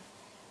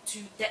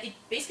 that it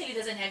basically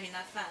doesn't have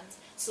enough funds.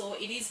 So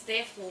it is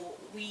therefore,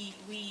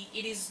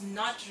 it is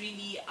not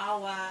really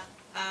our,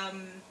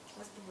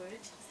 what's the word?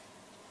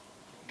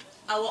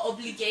 Our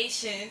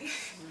obligation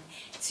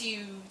to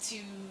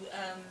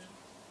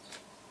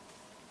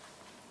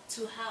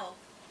help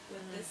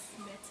with this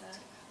matter,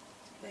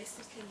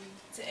 basically,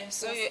 to enforce.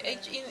 So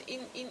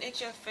in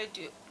actual fact,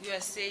 you are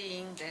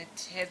saying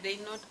that had they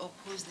not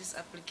opposed this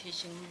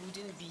application, we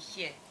wouldn't be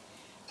here.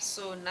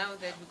 So now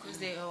that because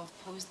they are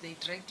opposed, they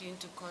dragged you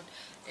into court,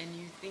 and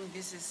you think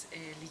this is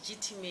a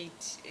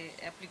legitimate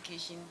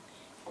application,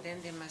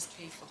 then they must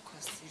pay for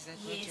costs. Is that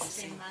what you're Yes,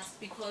 saying? they must,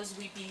 because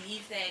we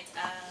believe that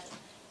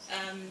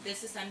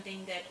this is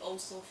something that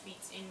also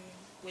fits in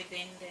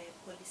within the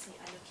policy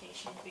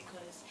allocation,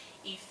 because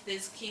if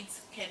these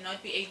kids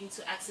cannot be able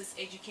to access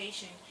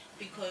education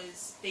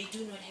because they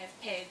do not have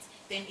pads,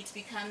 then it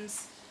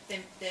becomes the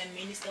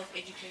Minister of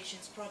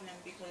Education's problem,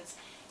 because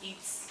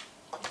it's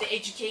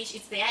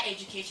their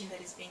education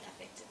that is being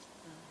affected.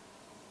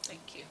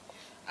 Thank you.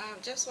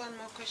 Just one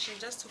more question,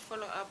 just to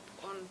follow up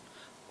on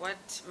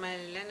what my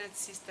learned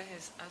sister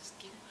has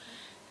asked you.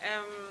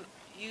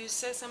 You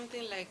said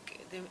something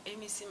like the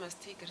MEC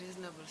must take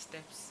reasonable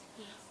steps.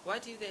 Yes.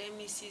 What if the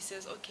MEC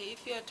says, okay,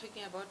 if you are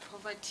talking about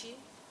poverty,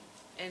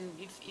 and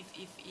if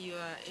you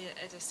are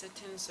at a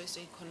certain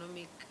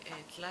socioeconomic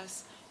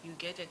class, you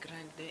get a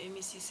grant. The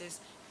MEC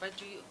says,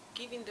 but you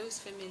giving those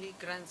family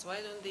grants, why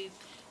don't they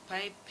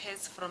buy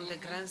pets from the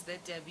grants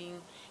that they are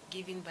being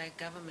given by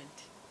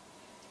government?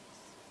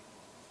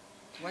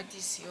 What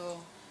is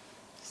your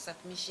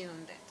submission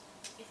on that?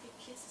 If it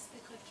pleases the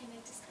court, can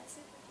I discuss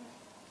it? No.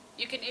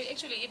 You can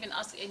actually even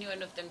ask any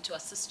one of them to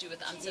assist you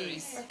with answering.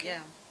 Yes. Okay.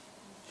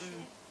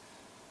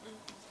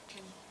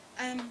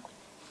 Yeah.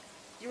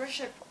 Your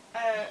Worship,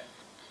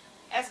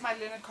 as my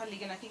learned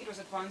colleague, and I think it was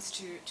advanced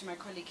to my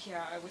colleague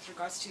here with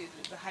regards to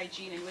the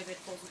hygiene and whether it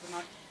falls or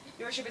not,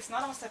 Your Worship, it's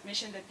not our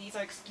submission that these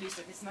are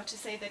exclusive. It's not to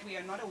say that we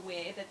are not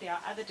aware that there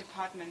are other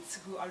departments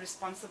who are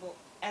responsible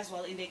as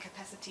well in their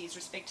capacities,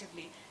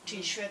 respectively, to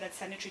ensure that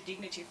sanitary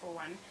dignity, for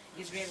one,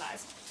 is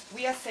realized.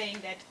 We are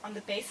saying that on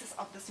the basis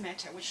of this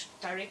matter, which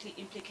directly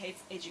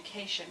implicates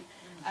education,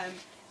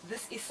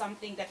 this is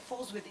something that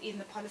falls within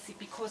the policy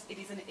because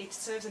it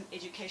serves an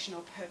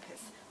educational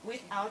purpose.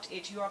 Without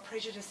it, you are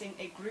prejudicing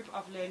a group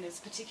of learners,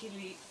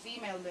 particularly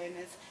female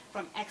learners,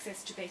 from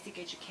access to basic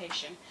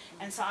education.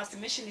 And so our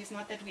submission is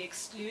not that we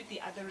exclude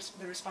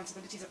the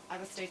responsibilities of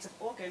other states of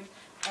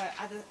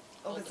other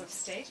organs of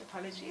state,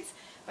 apologies,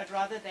 but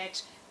rather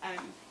that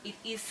it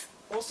is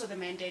also the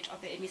mandate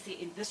of the MEC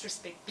in this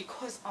respect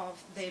because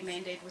of their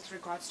mandate with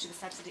regards to the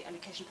subsidy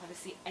allocation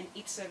policy and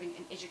it serving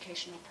an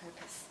educational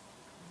purpose.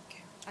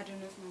 I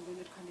don't know if my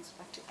learned colleagues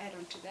would like to add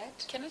on to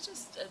that. Can I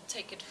just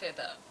take it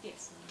further?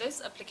 Yes.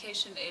 This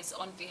application is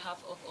on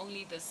behalf of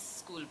only the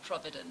school,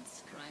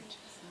 Providence, right?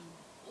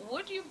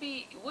 Would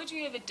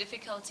you have a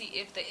difficulty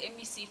if the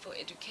MEC for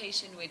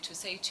Education were to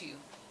say to you,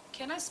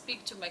 can I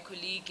speak to my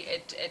colleague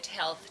at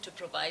Health to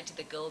provide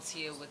the girls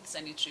here with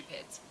sanitary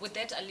pads? Would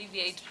that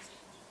alleviate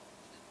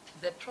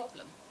the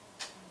problem?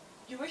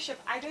 Your Worship,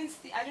 I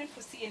don't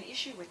foresee an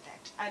issue with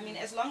that. I mean,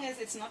 as long as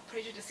it's not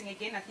prejudicing,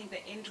 again, I think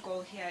the end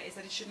goal here is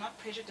that it should not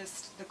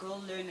prejudice the girl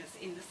learners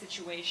in this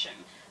situation.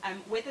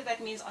 Whether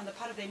that means on the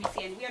part of the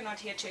MEC, and we are not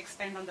here to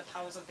expand on the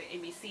powers of the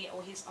MEC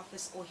or his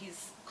office or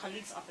his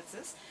colleagues'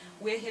 offices.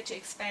 We're here to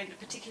expand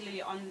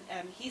particularly on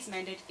his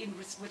mandate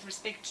with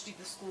respect to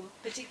the school,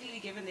 particularly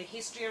given the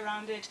history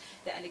around it,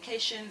 the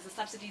allocations, the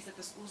subsidies that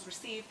the schools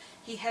receive.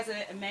 He has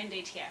a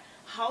mandate here.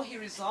 How he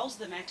resolves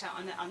the matter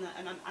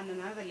on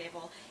another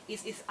level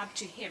is up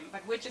to him.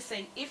 But we're just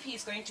saying if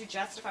he's going to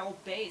justify or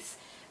base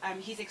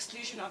his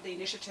exclusion of the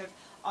initiative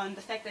on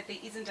the fact that there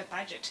isn't a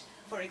budget,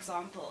 for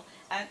example,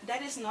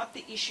 that is not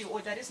the issue,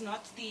 or that is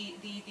not the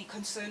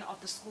concern of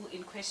the school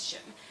in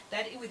question.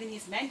 That within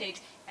his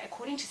mandate,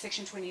 according to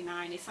Section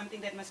 29, is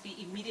something that must be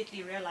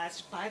immediately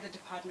realized by the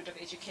Department of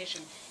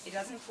Education. It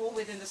doesn't fall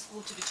within the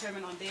school to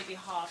determine on their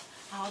behalf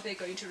how they're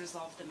going to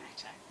resolve the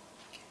matter.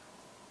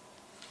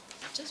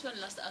 Just one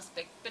last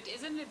aspect, but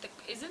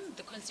isn't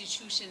the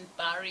Constitution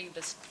barring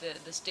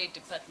the State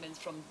Departments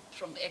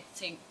from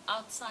acting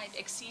outside,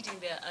 exceeding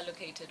their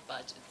allocated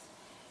budgets?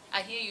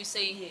 I hear you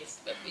say yes.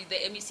 The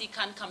MEC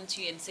can't come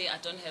to you and say, I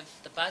don't have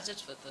the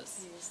budget for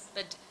this. Yes.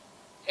 But,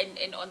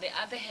 and on the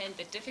other hand,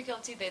 the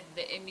difficulty that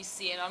the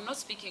MEC, and I'm not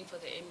speaking for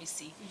the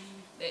MEC,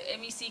 the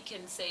MEC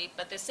can say,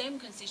 but the same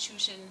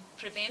Constitution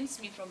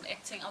prevents me from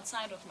acting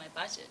outside of my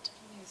budget.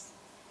 Yes.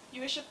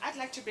 Your Worship, I'd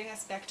like to bring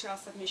us back to our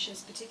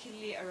submissions,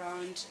 particularly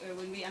around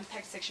when we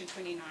unpacked Section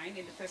 29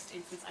 in the first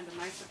instance under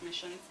my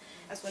submissions,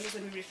 as well as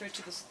when we refer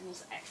to the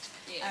Schools Act.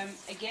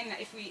 Yes. Again,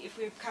 if we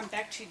come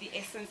back to the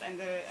essence and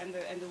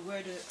the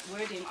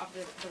wording of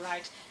the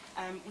right,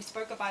 we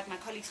spoke about, my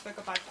colleague spoke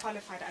about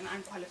qualified and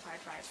unqualified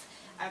rights.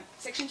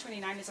 Section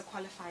 29 is a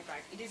qualified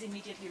right. It is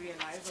immediately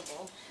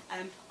realizable.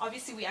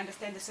 Obviously, we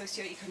understand the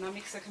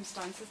socio-economic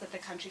circumstances that the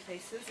country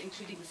faces,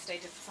 including the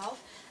state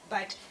itself,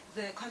 but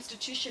the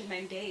Constitution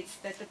mandates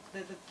that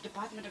the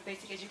Department of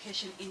Basic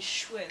Education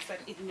ensures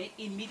that it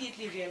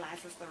immediately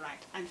realizes the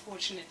right,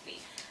 unfortunately.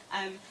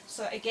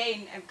 So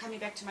again, coming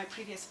back to my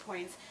previous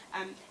points,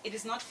 it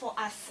is not for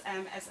us,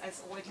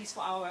 or at least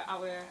for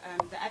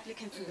the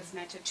applicants in this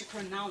matter, to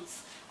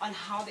pronounce on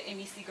how the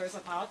MEC goes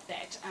about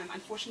that.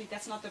 Unfortunately,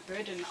 that's not the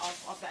burden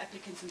of the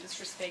applicants in this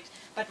respect,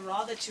 but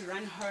rather to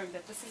run home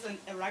that this is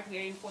a right we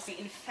are enforcing.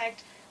 In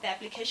fact, the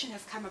application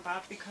has come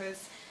about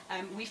because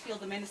we feel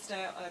the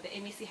Minister, the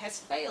MEC, has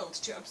failed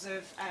to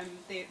observe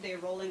their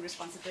role and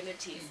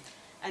responsibilities.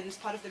 And it's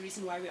part of the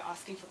reason why we're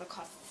asking for the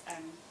costs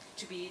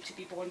to be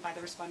borne by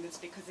the respondents,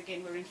 because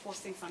again, we're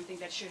enforcing something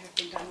that should have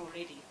been done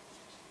already.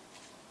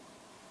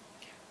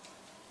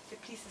 If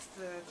it pleases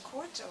the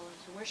court or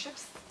the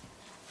worships.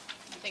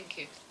 Thank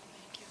you.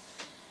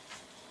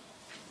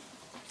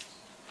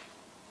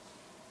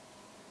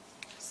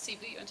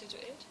 CB, you wanted to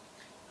add?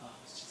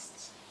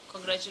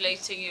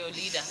 Congratulating your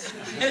leader.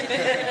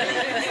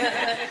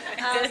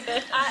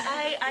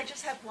 I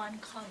just have one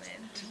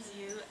comment to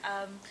you.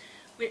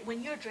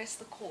 When you address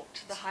the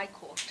court, the High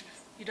Court,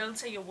 you don't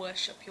say your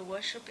worship. Your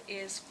worship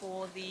is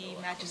for the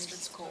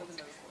Magistrates'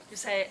 Court. You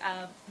say,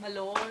 my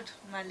lord,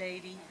 my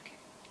lady. Okay.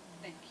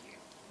 Thank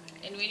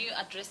you. And when you're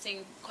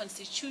addressing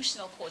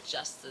Constitutional Court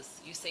justice,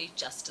 you say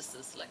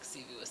justices, like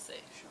CB was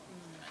saying. Sure.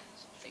 Right.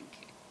 Thank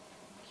you.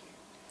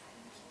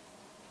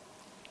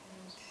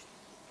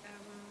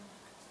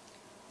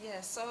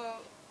 Yeah,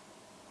 so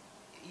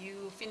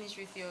you finish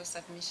with your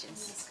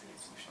submissions.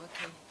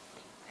 Okay.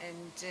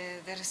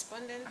 And the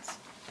respondents,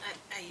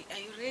 are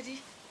you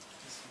ready?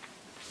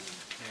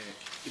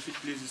 If it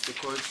pleases the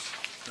court,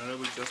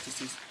 honorable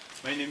justices,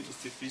 my name is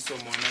Tefiso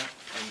Mona,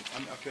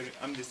 and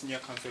I'm the senior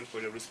counsel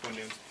for the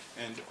respondents.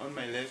 And on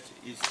my left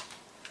is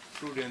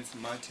Prudence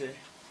Mate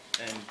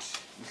and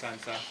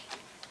Nhlanhla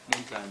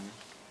Mondlane.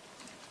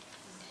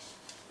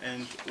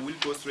 And we'll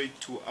go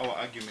straight to our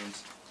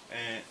argument.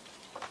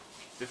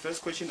 The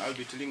first question I'll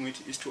be dealing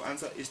with is to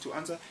answer as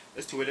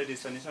to whether the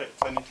sanitary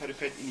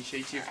pad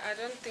initiative. I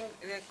don't think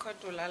the court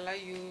will allow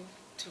you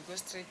to go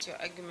straight to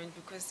your argument,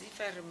 because if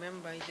I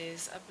remember,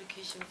 there's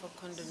application for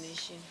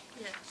condonation.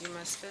 Yeah. You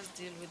must first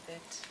deal with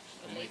that,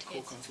 My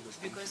co-counsellors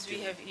because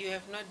you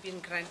have not been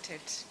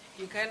granted.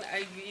 You can't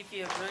argue if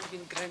you have not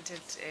been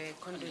granted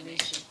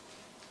condonation.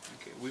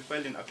 Okay, we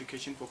filed an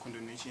application for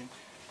condonation,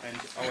 and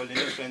our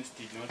legal friends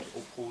did not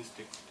oppose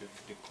the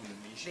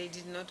condonation. They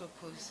did not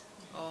oppose.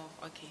 Oh,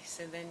 okay.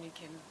 So then you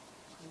can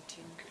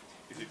continue. Okay.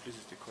 If it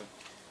pleases the court.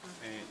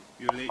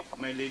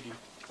 My lady,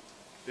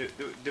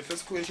 the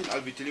first question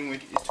I'll be dealing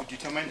with is to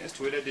determine as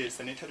to whether the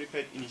sanitary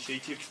pad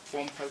initiative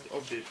form part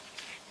of the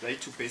right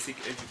to basic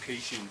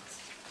education.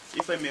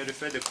 If I may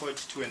refer the court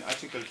to an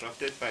article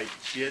drafted by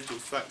Giezo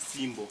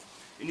Simbo.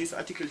 In this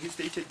article, he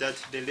stated that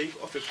the lack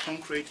of a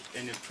concrete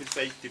and a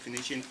precise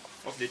definition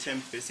of the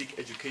term basic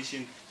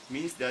education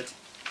means that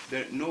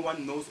no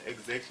one knows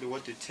exactly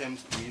what the term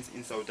means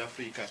in South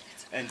Africa,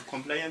 and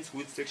compliance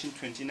with Section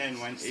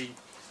 29(1)(a)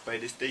 by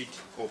the state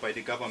or by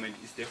the government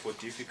is therefore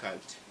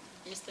difficult.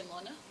 Mr.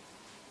 Mona?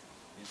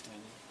 Yes,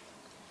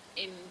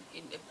 my name.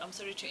 I'm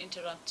sorry to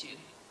interrupt you.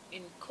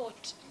 In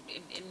court,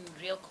 in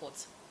real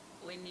courts,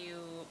 when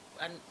you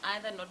are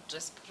either not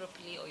dressed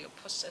properly or your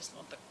posture is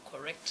not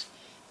correct,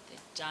 the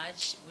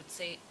judge would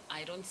say,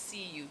 I don't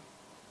see you,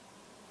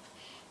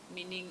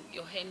 meaning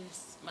your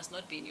hands must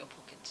not be in your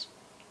pocket.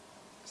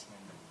 Yes, my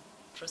name.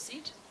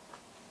 Proceed.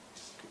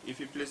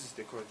 If it pleases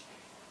the court.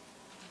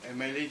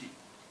 My lady,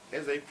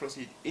 as I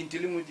proceed, in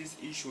dealing with this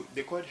issue,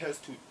 the court has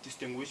to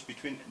distinguish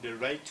between the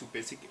right to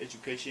basic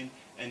education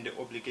and the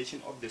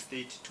obligation of the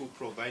state to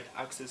provide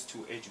access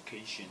to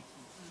education.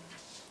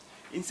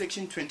 In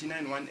Section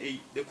 29(1)(a),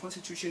 the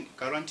Constitution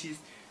guarantees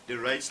the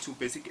right to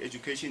basic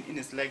education in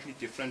a slightly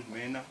different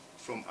manner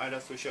from other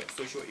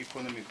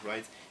socio-economic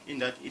rights, in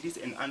that it is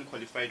an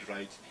unqualified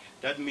right.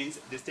 That means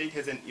the state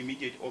has an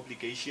immediate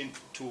obligation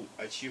to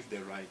achieve the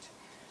right.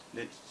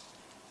 Then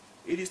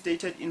it is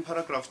stated in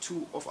paragraph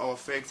 2 of our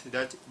fact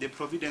that the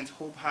Providence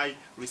Hope High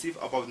receive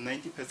about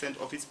 90%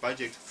 of its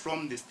budget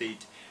from the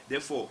state.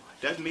 Therefore,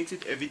 that makes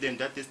it evident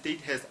that the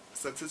state has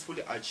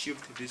successfully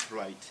achieved this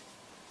right.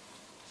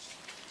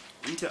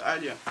 Inter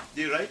alia,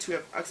 the right to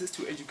have access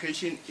to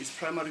education is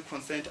primarily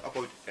concerned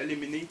about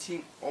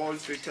eliminating all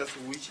factors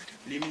which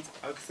limit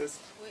access.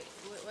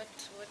 What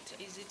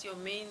is it, your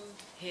main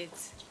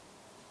heads?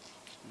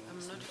 I'm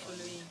not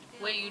following.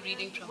 Where are you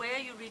reading from? Where are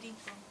you reading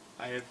from?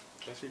 I have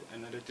drafted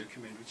another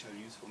document which I'll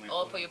use for my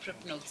Or for your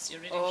prep notes, you're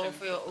reading Or from?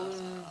 for your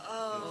own.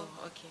 Oh,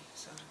 okay,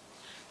 sorry.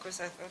 Because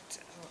I thought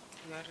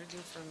you are reading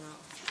from your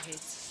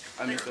heads.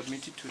 I may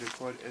submit it to the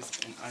court as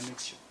an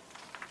annexure.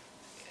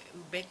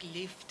 Beg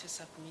leave to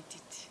submit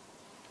it.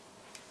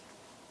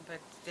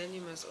 But then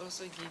you must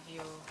also give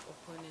your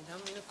opponent. How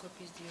many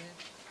copies do you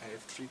have? I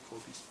have 3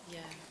 copies. Yeah.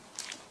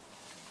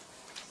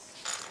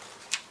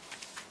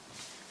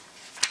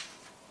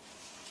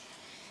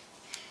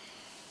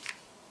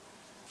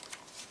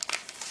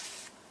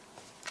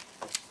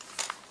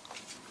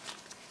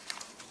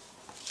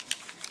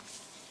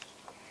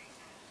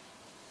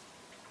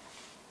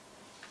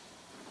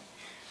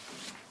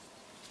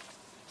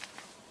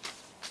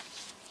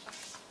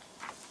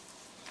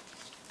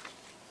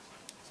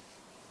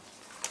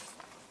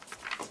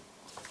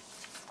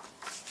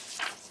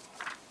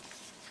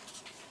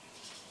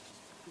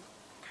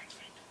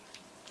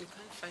 You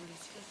can't find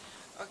it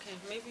here. Okay,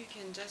 maybe you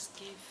can just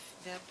give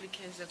the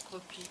applicants a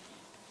copy.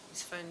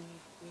 It's fine.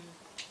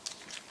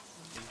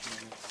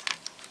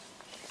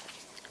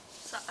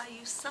 So are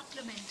you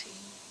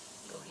supplementing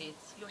Your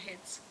heads. your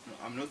heads? No,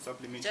 I'm not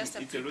supplementing. Just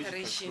a it's a logical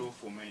preparation. flow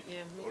for my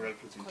Yeah, oral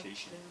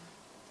presentation.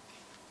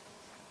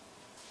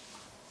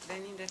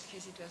 Then in that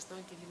case, it was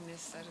not even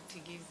necessary to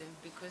give them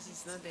because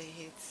it's not their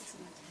heads.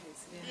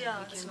 Yeah,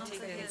 you it's can not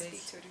take their them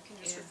heads. back. You can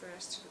just Yeah. refer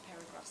us to the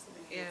paragraphs that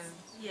we Yeah.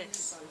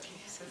 Yes.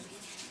 Okay, so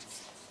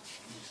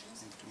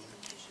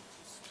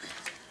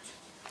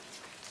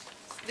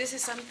this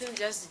is something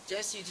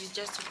just you did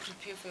just to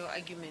prepare for your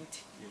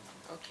argument. Yes.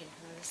 Okay,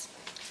 now that's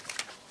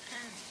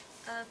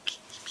fine.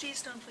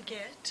 Please don't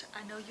forget,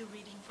 I know you're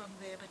reading from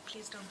there, but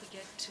please don't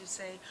forget to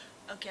say,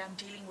 okay, I'm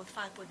dealing with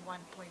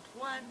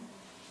 5.1.1,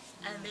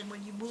 and then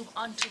when you move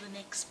on to the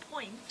next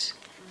point,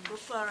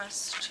 refer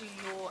us to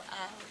your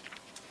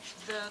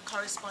the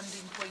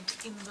corresponding point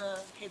in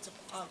the heads of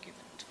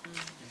argument.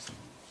 Yes.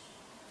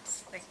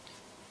 Thank you.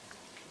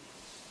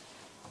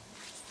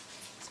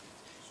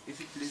 If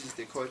it pleases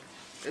the court,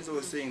 as I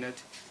was saying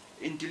that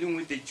in dealing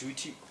with the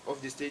duty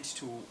of the state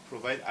to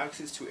provide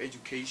access to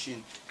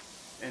education,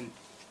 and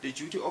the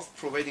duty of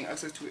providing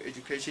access to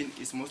education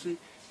is mostly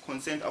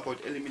concerned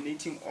about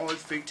eliminating all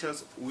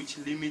factors which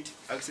limit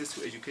access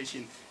to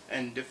education,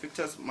 and the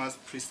factors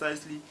must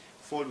precisely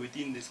fall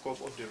within the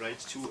scope of the right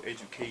to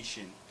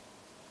education.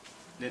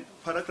 Then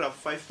paragraph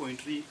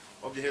 5.3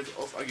 of the heads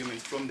of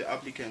argument from the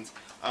applicants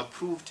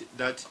approved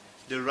that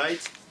the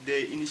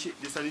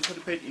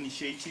sanitary pad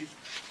initiative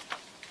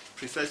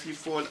precisely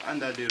fall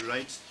under the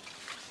right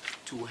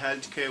to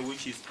health care,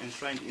 which is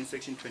enshrined in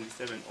section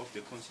 27 of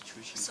the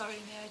Constitution. Sorry,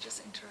 may I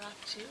just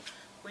interrupt you?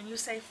 When you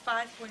say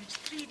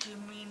 5.3, do you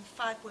mean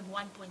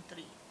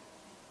 5.1.3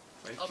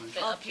 Of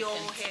the of your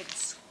applicants.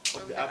 heads?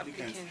 Of the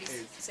applicant's applicants.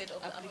 heads. Said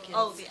of the Applicants.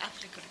 Oh, the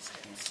applicant's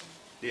heads.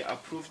 They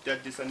approved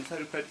that the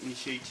sanitary pad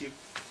initiative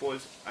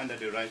falls under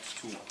the right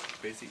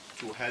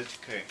to health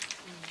care,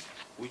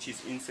 which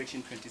is in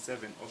section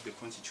 27 of the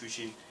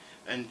Constitution.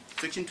 And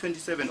section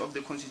 27 of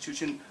the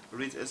Constitution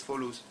reads as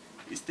follows.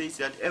 It states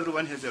that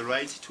everyone has a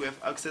right to have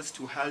access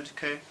to health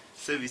care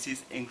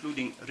services,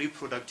 including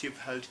reproductive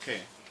health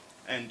care.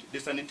 And the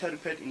sanitary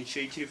pad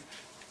initiative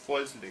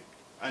falls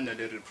under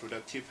the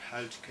reproductive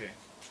health care.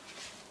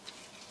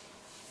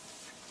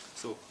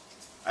 So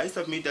I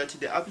submit that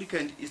the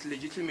applicant is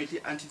legitimately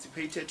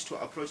anticipated to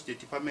approach the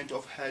Department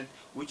of Health,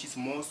 which is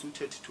more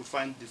suited to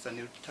fund the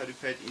sanitary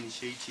pad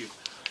initiative.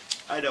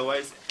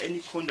 Otherwise, any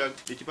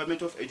conduct, the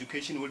Department of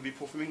Education will be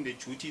performing the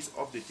duties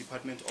of the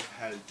Department of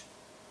Health.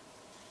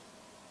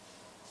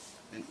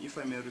 And if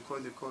I may refer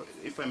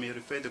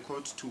the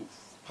court to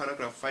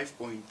paragraph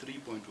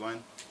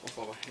 5.3.1 of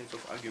our heads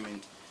of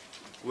argument,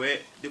 where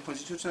the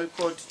Constitutional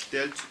Court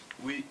dealt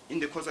with, in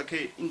the Khoza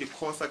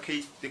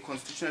case, the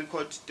Constitutional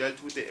Court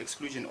dealt with the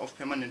exclusion of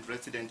permanent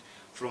residents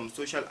from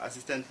social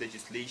assistance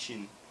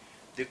legislation.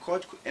 The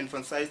court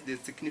emphasized the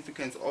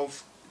significance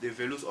of the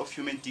values of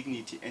human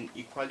dignity and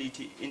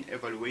equality in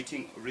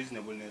evaluating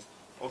reasonableness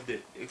of the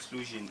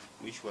exclusion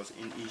which was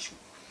in issue.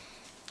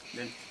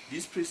 Then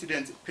this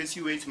precedent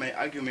persuades my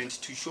argument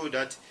to show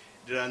that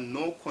there are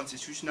no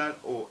constitutional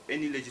or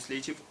any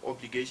legislative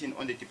obligation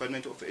on the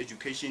Department of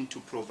Education to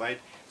provide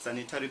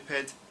sanitary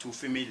pads to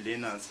female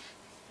learners.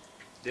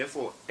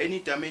 Therefore, any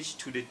damage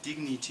to the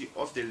dignity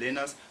of the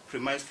learners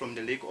premised from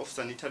the lack of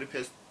sanitary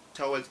pads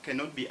towels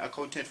cannot be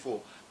accounted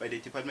for by the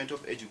Department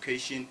of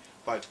Education,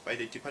 but by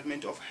the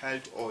Department of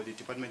Health or the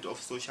Department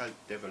of Social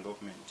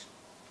Development.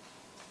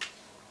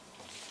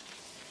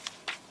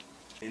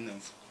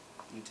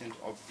 Intent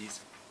of this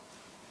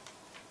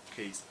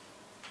case.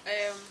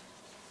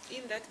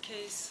 In that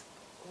case,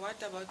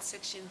 what about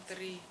Section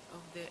 3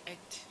 of the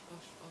Act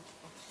of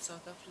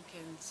South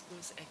African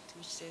Schools Act,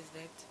 which says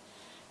that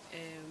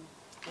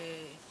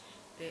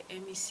the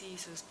MEC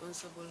is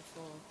responsible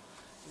for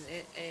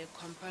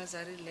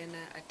compulsory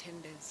learner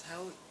attendance?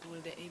 How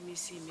will the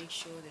MEC make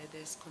sure that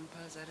there's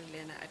compulsory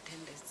learner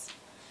attendance?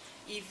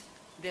 If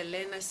the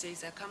learner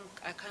says, I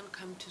can't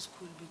come to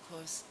school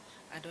because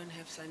I don't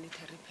have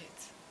sanitary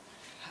pads,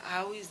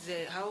 how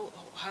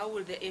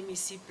will the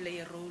MEC play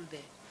a role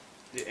there?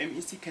 the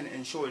MEC can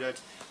ensure that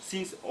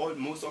since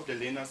most of the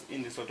learners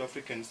in the South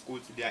African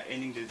schools, they are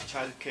earning the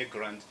child care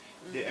grant,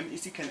 the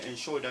MEC can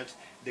ensure that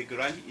the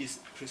grant is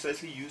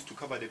precisely used to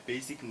cover the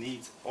basic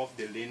needs of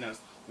the learners,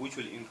 which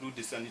will include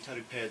the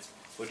sanitary pads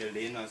for the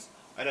learners,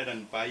 other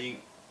than buying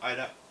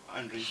other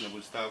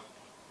unreasonable stuff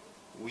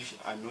which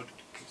are not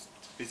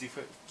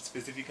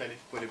specifically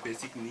for the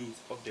basic needs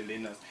of the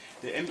learners.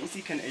 The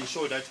MEC can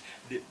ensure that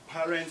the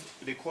parents,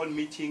 they call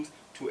meetings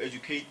to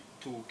educate,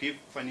 to give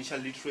financial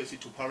literacy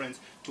to parents,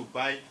 to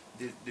buy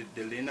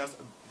the learners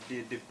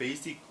the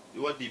basic,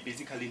 what they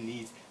basically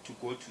need to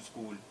go to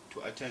school,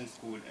 to attend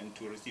school and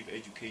to receive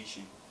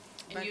education.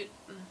 But,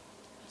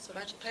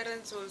 but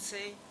parents will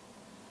say,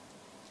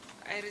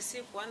 I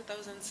receive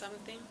 1,000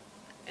 something,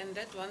 and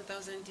that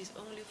 1,000 is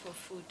only for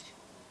food.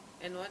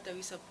 And what are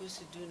we supposed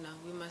to do now?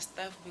 We must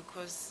starve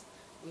because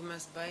we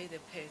must buy the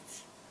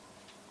pets.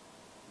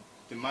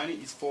 The money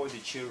is for the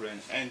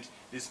children, and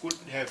the school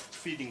have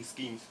feeding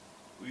schemes.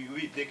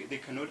 They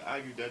cannot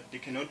argue that, they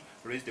cannot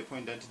raise the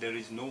point that there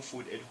is no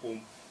food at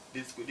home.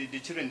 The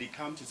children, they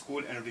come to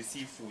school and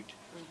receive food.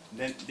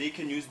 Then they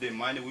can use the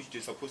money which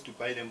they're supposed to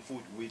buy them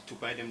food with to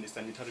buy them the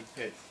sanitary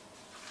pads.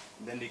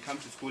 Then they come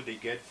to school, they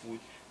get food,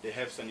 they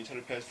have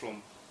sanitary pads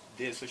from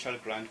their social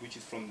grant, which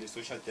is from the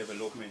social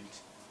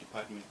development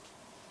department.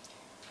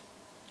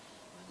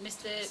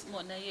 Mr.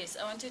 Mona, yes,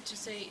 I wanted to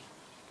say,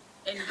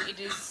 and it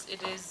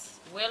is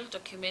well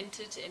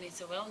documented and it's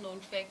a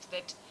well-known fact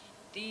that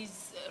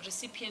these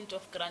recipients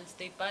of grants,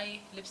 they buy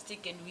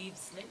lipstick and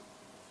weaves, right?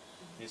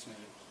 Yes, ma'am.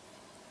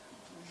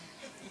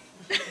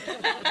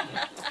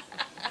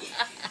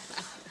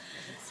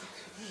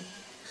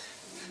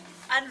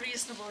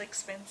 Unreasonable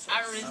expenses.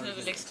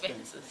 Unreasonable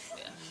expenses,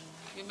 yeah.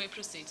 You may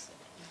proceed, sir.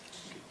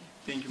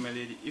 Thank you, my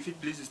lady. If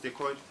it pleases the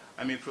court,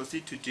 I may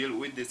proceed to deal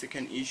with the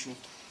second issue,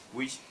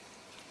 which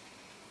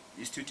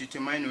is to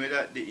determine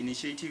whether the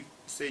initiative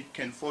said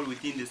can fall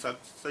within the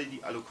subsidy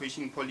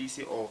allocation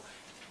policy or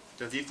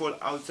does it fall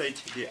outside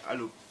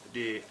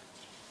the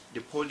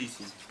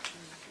policy.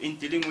 In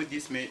dealing with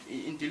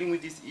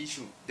this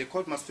issue, the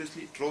court must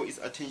firstly draw its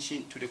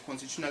attention to the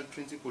constitutional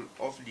principle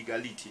of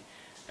legality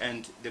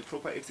and the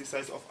proper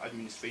exercise of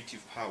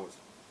administrative powers.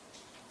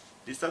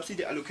 The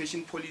subsidy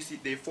allocation policy,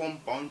 they form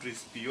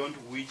boundaries beyond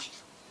which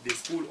the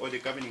school or the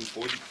governing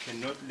body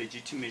cannot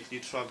legitimately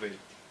travel.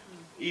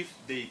 If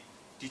they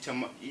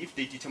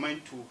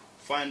determine to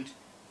fund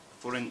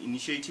for an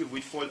initiative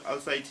which falls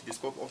outside the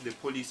scope of the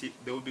policy,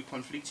 they will be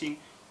conflicting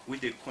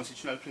with the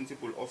constitutional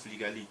principle of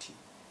legality,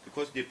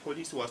 because the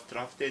policy was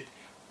drafted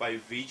by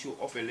virtue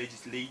of a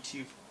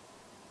legislative,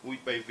 with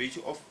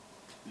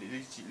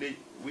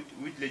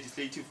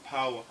legislative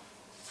power,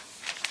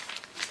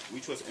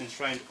 which was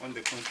enshrined on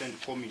the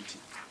consent committee.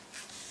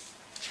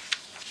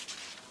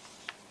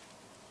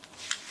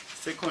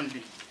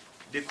 Secondly,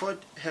 the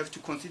court have to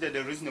consider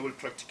the reasonable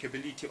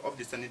practicability of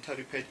the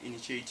sanitary pad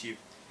initiative.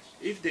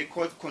 If the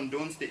court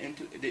condones the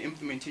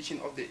implementation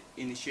of the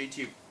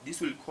initiative, this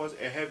will cause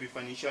a heavy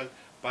financial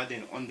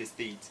burden on the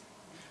state.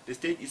 The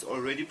state is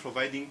already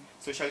providing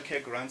social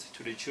care grants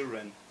to the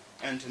children,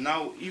 and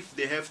now if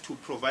they have to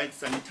provide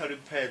sanitary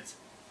pads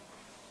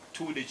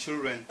to the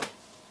children,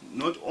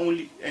 not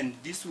only, and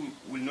this will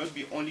not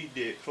be only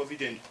the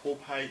Provident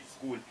Hope High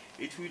School,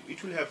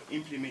 it will have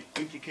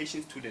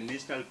implications to the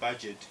national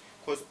budget,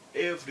 because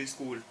every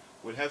school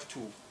will have to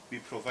be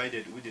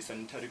provided with the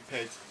sanitary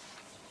pads.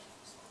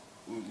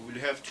 We will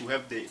have to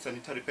have the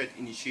sanitary pad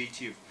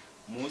initiative,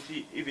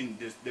 mostly even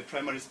the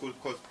primary school,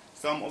 because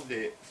some of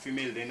the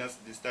female learners,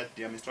 they start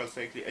their menstrual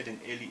cycle at an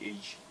early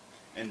age,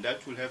 and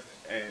that will have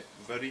a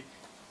very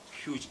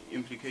huge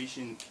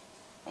implication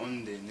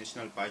on the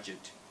national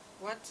budget.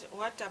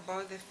 What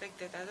about the fact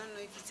that, I don't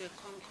know if it's a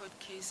Concord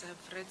case,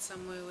 I've read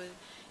somewhere where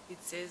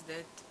it says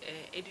that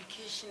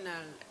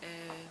educational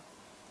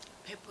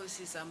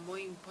purposes are more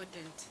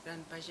important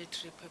than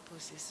budgetary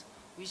purposes,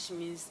 which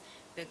means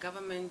the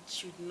government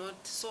should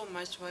not so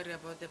much worry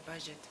about the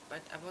budget,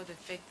 but about the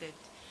fact that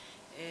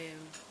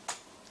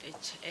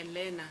a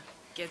learner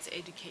gets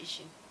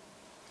education.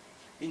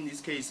 In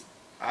this case,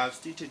 I've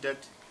stated that,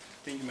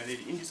 thank you, my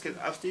lady. In this case,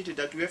 I've stated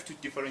that we have to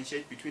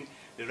differentiate between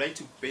the right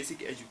to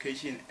basic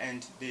education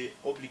and the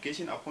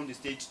obligation upon the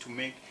state to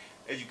make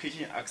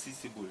education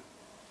accessible.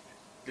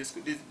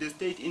 The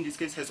state in this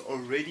case has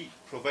already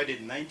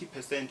provided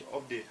 90%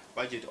 of the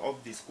budget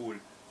of the school,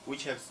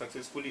 which have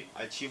successfully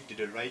achieved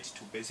the right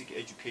to basic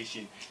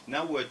education.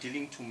 Now we are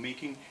dealing to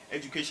making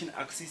education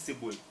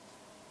accessible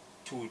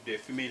to the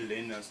female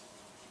learners,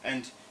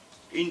 and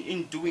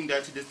in doing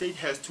that, the state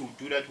has to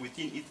do that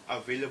within its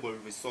available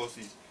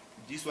resources.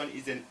 This one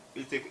is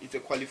it's a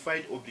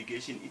qualified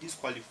obligation. It is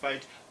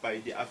qualified by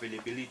the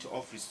availability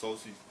of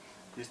resources.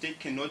 The state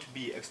cannot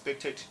be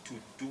expected to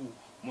do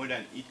more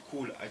than it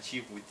could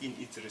achieve within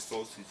its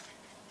resources.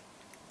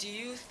 Do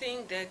you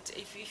think that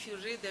if you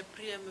read the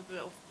preamble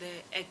of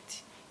the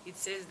Act, it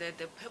says that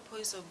the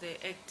purpose of the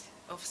Act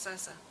of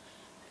SASSA,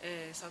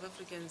 South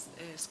African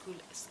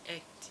Schools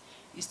Act,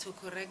 is to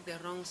correct the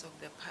wrongs of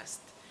the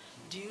past?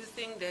 Do you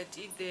think that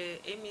if the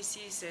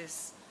MEC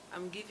says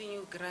I'm giving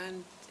you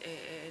grant,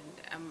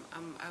 and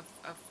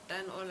I've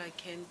done all I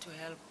can to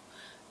help,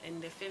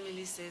 and the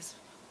family says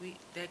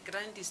the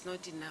grant is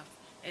not enough,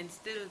 and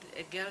still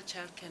a girl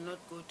child cannot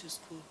go to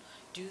school.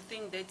 Do you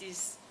think that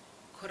is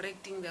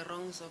correcting the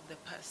wrongs of the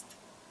past?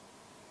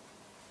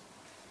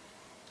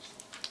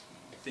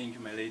 Thank you,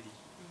 my lady.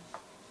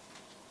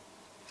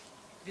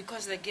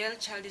 Because the girl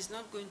child is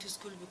not going to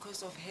school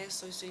because of her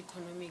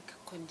socioeconomic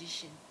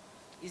condition.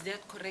 Is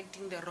that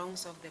correcting the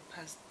wrongs of the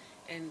past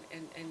and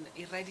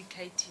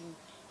eradicating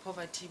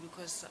poverty?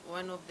 Because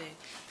one of the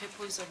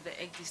purposes of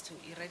the act is to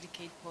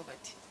eradicate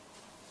poverty.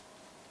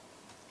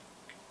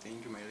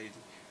 Thank you, my lady.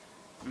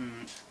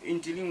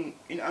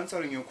 In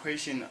answering your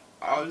question,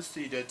 I'll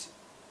say that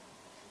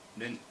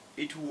then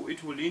it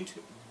wouldn't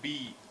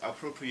be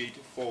appropriate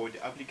for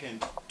the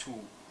applicant to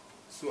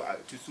sue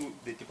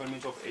the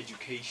Department of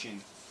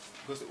Education,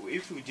 because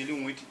if we're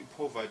dealing with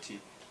poverty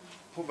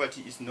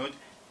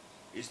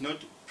is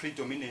not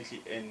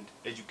predominantly an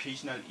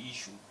educational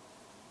issue.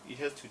 It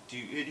has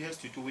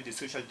to do with the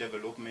social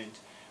development,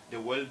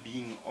 the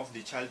well-being of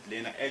the child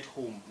learner at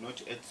home,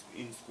 not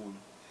in school.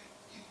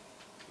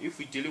 If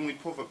we're dealing with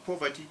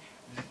poverty,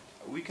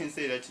 we can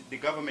say that the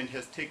government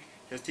has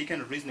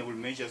taken reasonable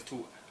measures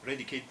to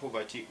eradicate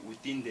poverty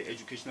within the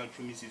educational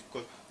premises,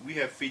 because we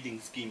have feeding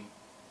scheme.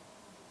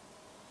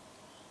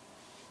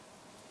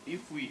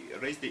 If we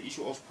raise the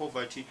issue of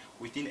poverty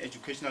within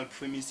educational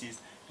premises,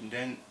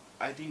 then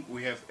I think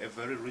we have a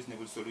very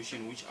reasonable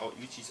solution, which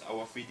is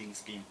our feeding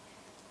scheme.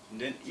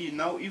 And then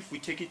now, if we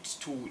take it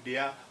to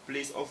their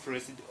place of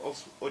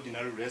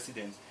ordinary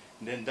residence,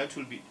 then that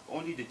will be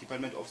only the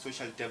Department of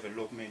Social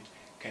Development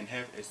can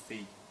have a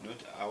say, not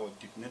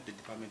the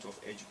Department of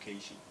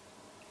Education.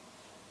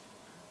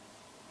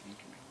 Thank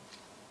you.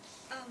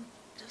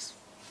 Just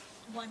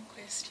one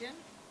question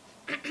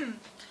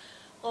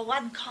or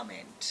one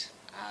comment.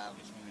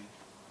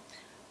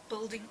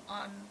 Building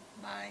on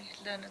my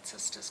learned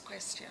sister's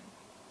question,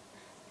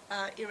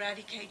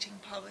 eradicating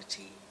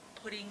poverty,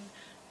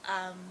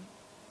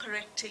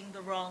 correcting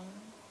the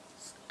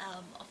wrongs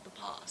of the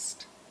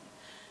past.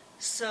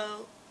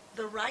 So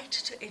the right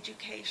to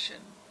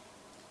education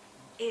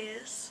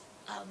is,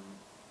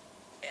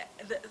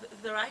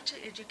 the right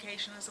to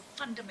education is a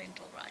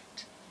fundamental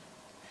right.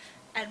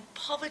 And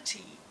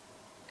poverty,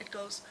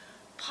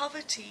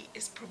 poverty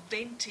is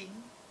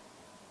preventing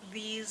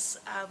these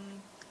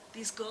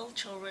girl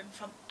children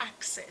from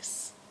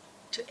access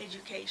to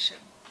education.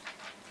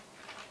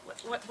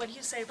 What do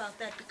you say about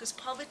that? Because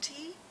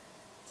poverty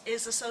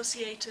is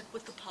associated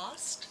with the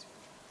past,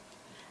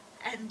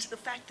 and the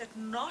fact that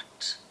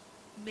not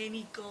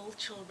many girl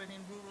children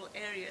in rural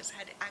areas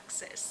had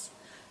access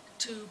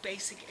to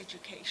basic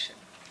education.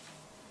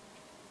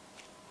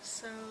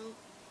 So,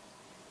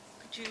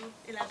 could you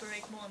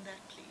elaborate more on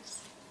that, please?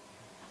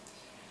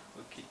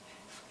 Okay.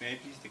 May I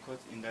please the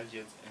court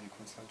indulgence and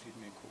consult with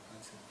my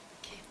co-counsel?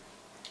 Okay.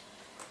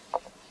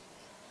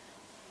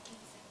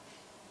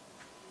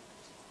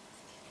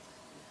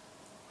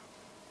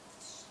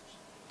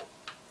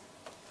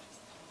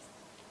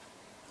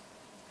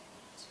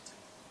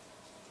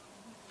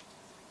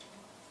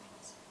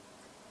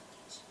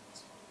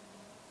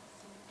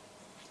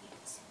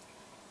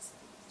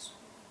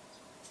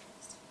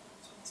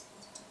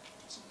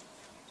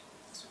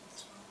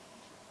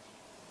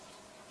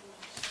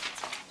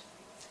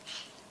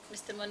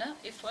 Mr. Mona,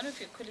 if one of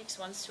your colleagues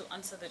wants to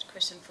answer that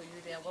question for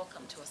you, they are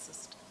welcome to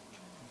assist.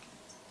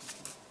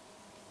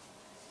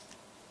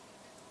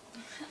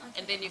 Okay.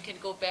 And then you can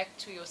go back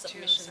to your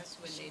submissions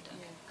when later.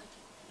 Yeah.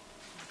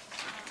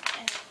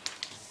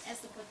 As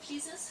the court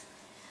pleases,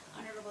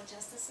 Honorable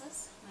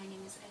Justices, my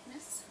name is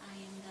Agnes. I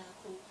am the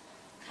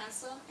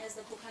co-counsel. As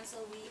the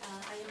co-counsel,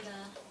 I am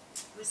the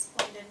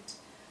respondent.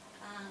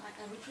 I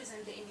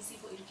represent the MEC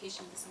for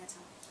Education in this matter.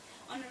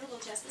 Honorable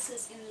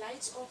Justices, in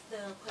light of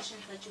the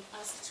questions that you've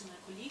asked to my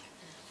colleague,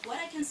 what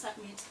I can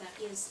submit that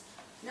is,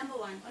 number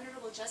one,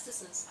 Honorable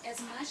Justices,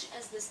 as much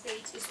as the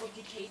state is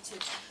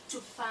obligated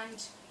to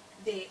fund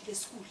the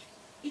school,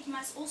 it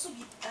must also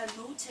be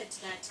noted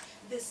that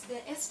the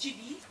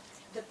SGB,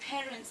 the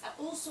parents are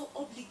also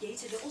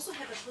obligated, they also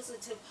have a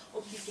positive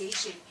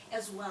obligation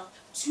as well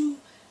to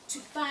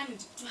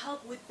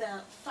help with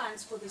the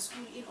funds for the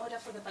school in order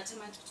for the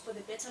betterment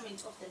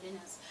of the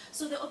learners.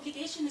 So the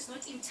obligation is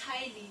not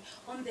entirely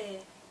on the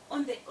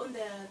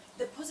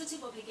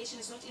positive obligation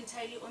is not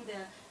entirely on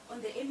the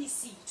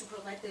MEC to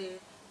provide the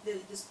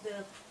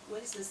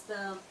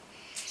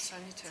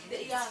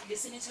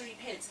sanitary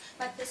pads,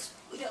 but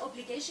the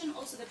obligation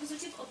also, the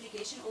positive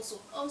obligation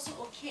also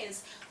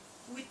occurs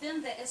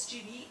within the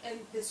SGB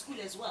and the school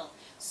as well.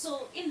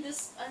 So in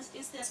this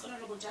instance,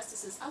 Honorable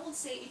Justices, I will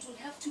say it will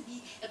have to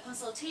be a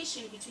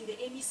consultation between the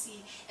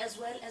MEC as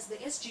well as the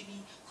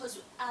SGB, because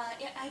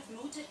I've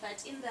noted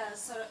that in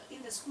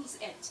the Schools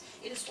Act,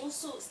 it is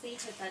also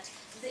stated that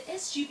the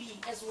SGB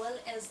as well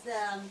as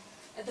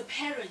the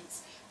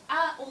parents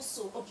are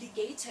also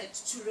obligated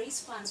to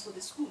raise funds for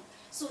the school.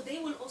 So they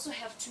will also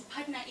have to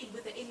partner in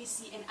with the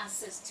MEC and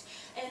assist.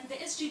 And the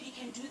SGB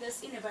can do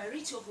this in a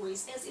variety of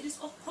ways, as it is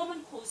of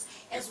common cause,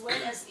 as well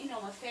as in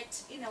our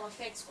facts,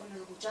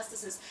 Honorable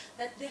Justices,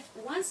 that they've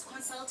once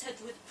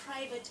consulted with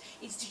private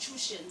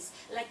institutions,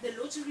 like the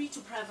lottery to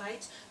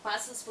provide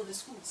buses for the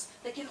schools.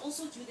 They can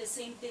also do the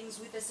same things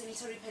with the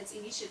sanitary pads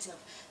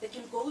initiative. They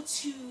can go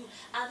to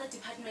other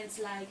departments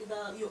like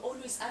your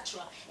Always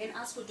ATRA and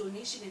ask for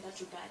donation in that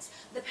regard.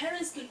 The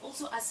parents can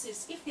also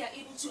assist. If they are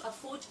able to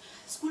afford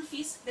school fees,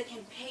 they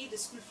can pay the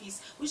school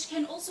fees, which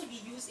can also be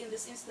used in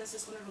these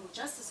instances, Honorable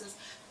Justices,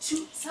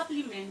 to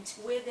supplement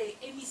where the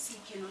MEC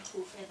cannot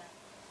go further.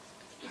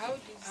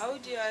 How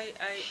do I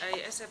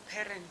as a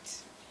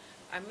parent,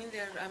 I'm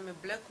a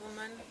black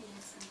woman,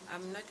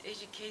 I'm not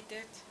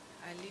educated,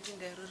 I live in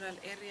the rural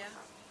area,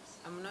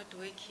 I'm not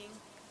working,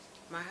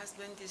 my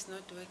husband is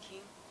not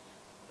working,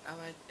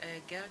 our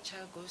girl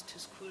child goes to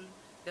school.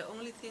 The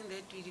only thing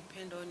that we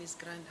depend on is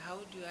grant.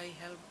 How do I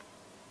help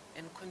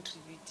and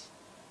contribute?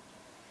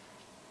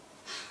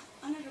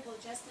 Honorable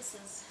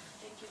Justices,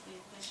 thank you for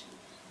your question.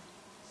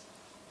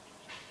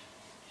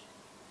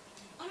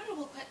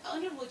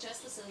 Honorable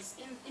Justices,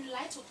 in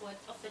light of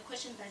the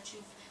question that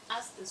you've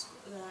asked,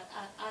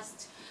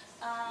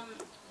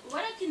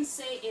 what I can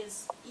say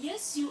is,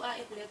 yes, you are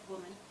a black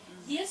woman,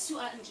 yes, you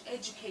are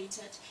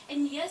educated,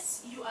 and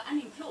yes, you are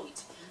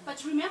unemployed.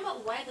 But remember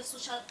why the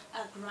social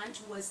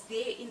grant was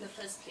there in the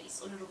first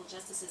place, Honorable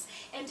Justices.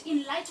 And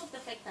in light of the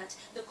fact that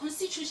the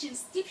Constitution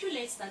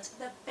stipulates that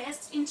the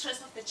best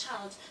interest of the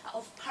child are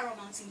of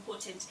paramount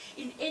importance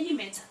in any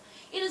matter,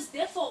 it is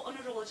therefore,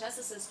 Honorable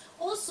Justices,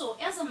 also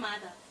as a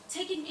mother,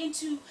 taking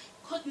into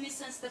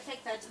cognizance the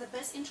fact that the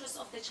best interest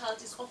of the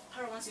child is of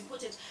paramount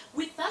importance.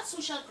 With that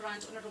social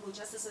grant, Honorable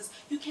Justices,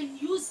 you can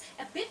use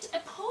a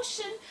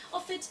portion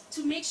of it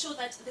to make sure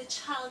that the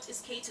child is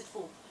catered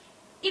for.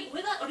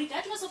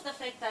 Regardless of the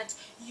fact that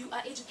you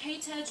are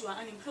educated, you are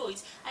unemployed,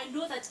 I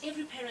know that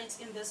every parent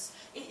in this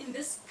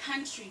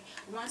country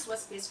wants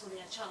what's best for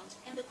their child,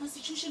 and the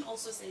Constitution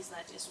also says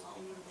that as well,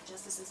 Honorable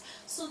Justices.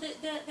 So the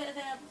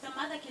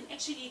mother can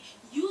actually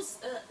use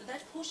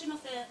that portion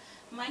of the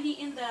money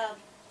in the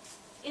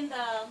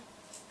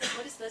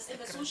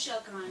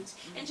social grant,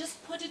 and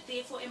just put it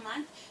there for a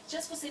month,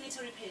 just for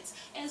sanitary pads.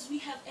 As we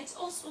have, it's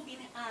also been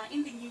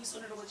in the news,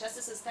 Honorable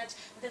Justices, that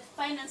the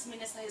Finance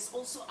Minister has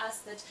also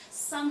asked that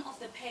some of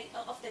the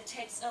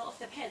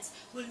pads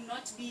will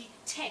not be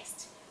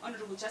taxed,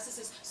 Honorable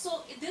Justices.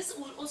 So this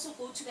will also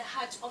go to the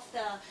heart of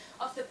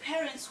the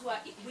parents who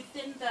are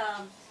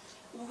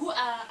who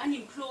are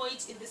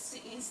unemployed in this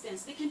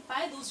instance. They can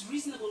buy those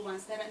reasonable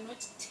ones that are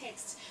not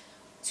taxed,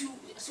 to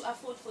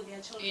afford for their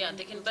children. Yeah,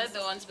 they can buy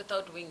the ones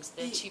without wings.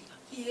 They're cheaper.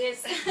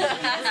 Yes. If the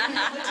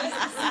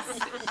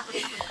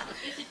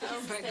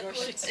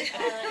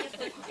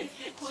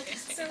court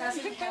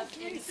doesn't have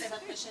any further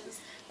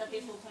questions, that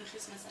therefore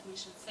concludes my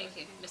submission. Thank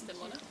you. Mr.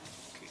 Mona?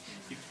 Okay.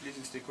 If it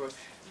pleases the court,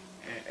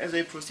 as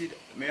I proceed,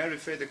 may I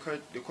refer the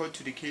court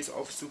to the case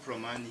of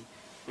Supramani,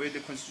 where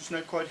the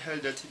Constitutional Court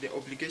held that the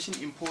obligation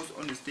imposed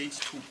on the state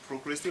to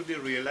progressively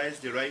realize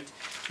the right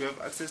to have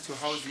access to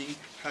housing,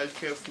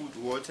 healthcare, food,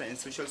 water, and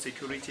social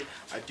security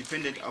are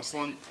dependent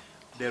upon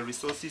the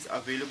resources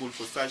available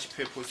for such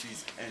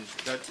purposes, and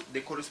that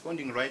the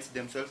corresponding rights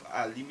themselves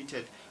are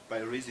limited by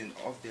reason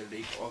of the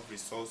lack of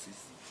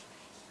resources.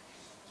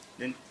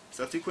 Then,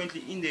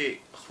 subsequently, in the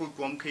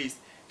Grootboom case,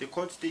 the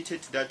court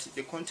stated that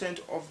the content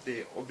of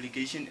the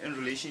obligation in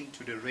relation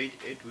to the rate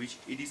at which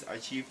it is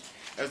achieved,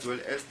 as well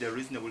as the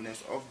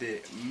reasonableness of the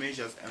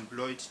measures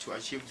employed to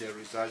achieve the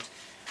result,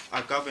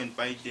 are governed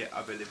by the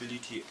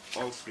availability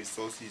of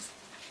resources.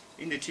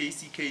 In the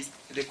JC case,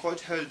 the court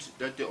held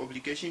that the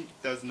obligation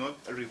does not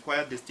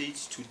require the state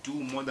to do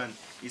more than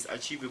is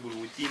achievable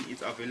within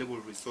its available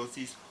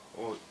resources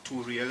or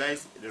to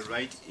realize the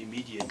right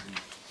immediately.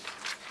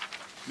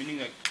 Meaning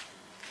that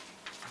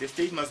the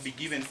state must be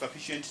given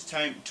sufficient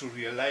time to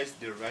realize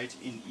the right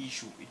in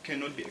issue. It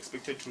cannot be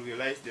expected to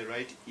realize the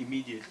right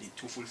immediately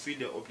to fulfill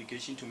the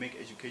obligation to make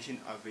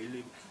education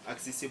available,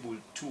 accessible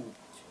to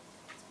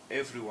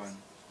everyone.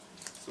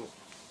 So,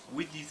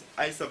 with this,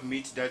 I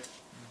submit that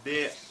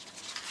the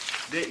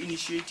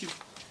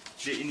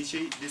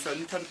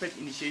sanitary pad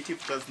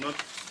initiative does not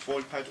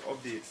fall part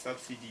of the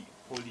subsidy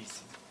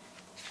policy.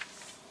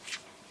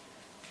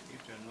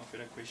 If there are no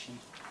further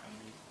questions, I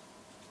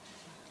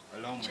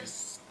may allow my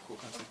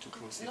co-counsel to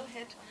proceed. Go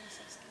ahead.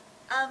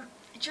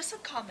 Just a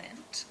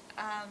comment,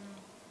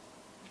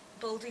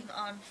 building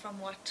on from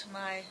what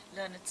my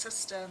learned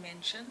sister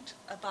mentioned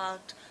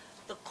about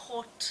the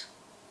court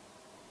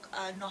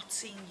not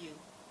seeing you,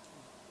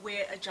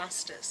 where a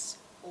justice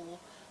or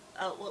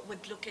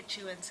would look at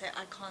you and say,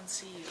 I can't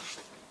see you.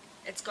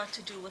 It's got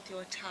to do with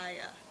your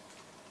attire.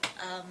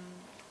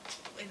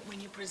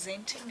 When you're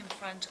presenting in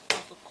front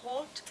of a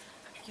court,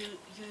 you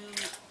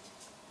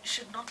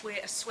should not wear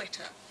a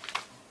sweater.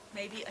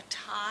 Maybe a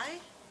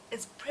tie.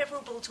 It's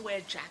preferable to wear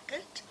a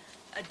jacket,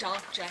 a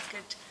dark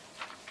jacket,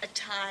 a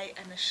tie,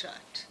 and a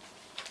shirt.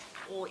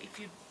 Or if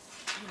you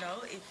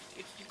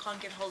can't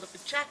get hold of a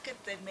jacket,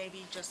 then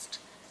maybe just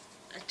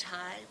a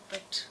tie,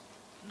 but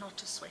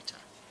not a sweater.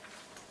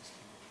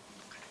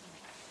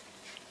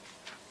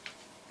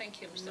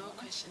 Thank you, Mr. No Mohammed.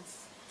 questions.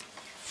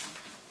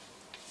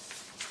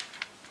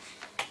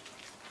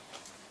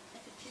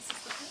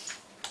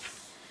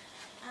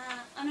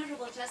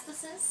 Honorable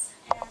Justices,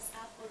 as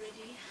I've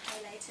already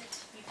highlighted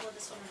before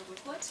this Honorable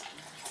Court,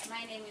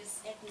 my name is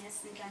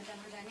Agnes Ntlantla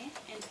Mandane,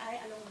 and I,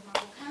 along with my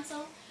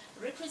co-counsel,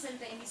 represent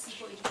the MEC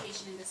for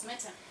Education in this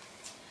matter.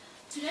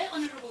 Today,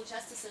 Honorable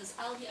Justices,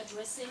 I'll be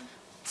addressing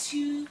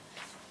two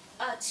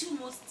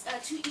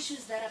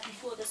issues that are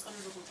before this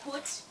Honorable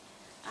Court.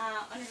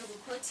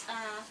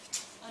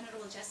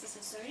 Honorable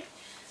Justices, sorry.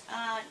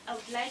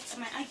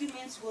 My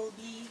arguments will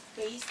be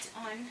based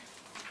on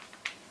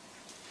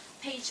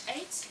page 8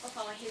 of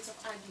our heads of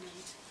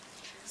argument.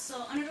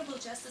 So, Honorable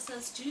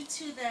Justices, due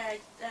to the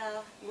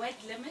word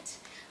limit,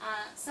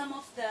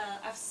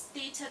 I've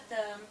stated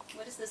the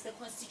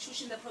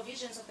Constitution, the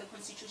provisions of the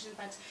Constitution,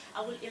 but I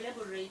will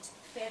elaborate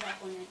further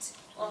on it,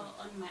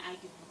 on my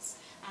arguments.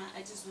 I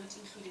just not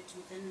include it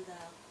within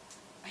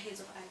the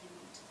heads of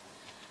argument.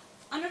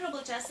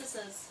 Honorable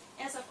Justices,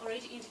 as I've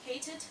already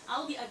indicated,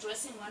 I'll be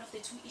addressing one of the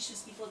two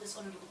issues before this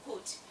Honorable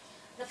Court.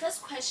 The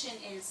first question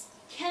is,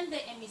 can the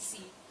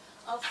MEC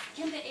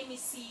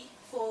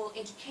for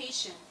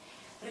Education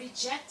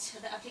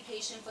reject the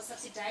application for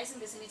subsidizing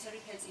the sanitary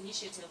pads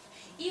initiative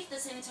if the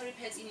sanitary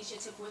pads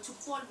initiative were to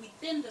fall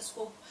within the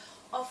scope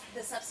of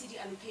the subsidy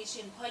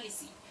allocation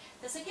policy?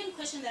 The second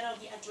question that I'll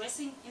be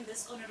addressing in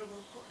this on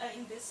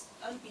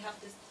behalf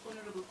of this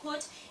Honorable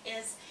Court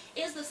is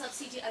the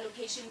subsidy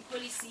allocation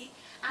policy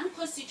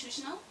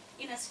unconstitutional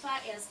in as far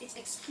as it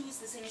excludes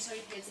the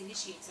sanitary pads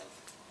initiative?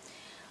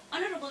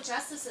 Honorable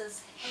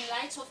Justices, in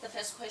light of the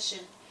first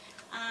question,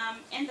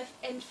 and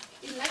in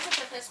light of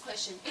the first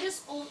question, it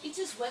is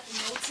worth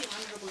noting,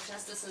 Honorable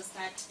Justices,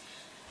 that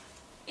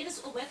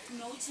as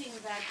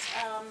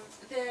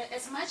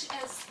much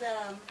as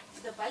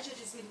the budget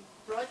has been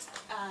brought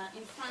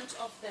in front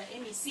of the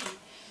MEC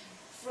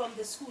from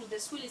the school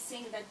is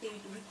saying that they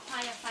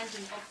require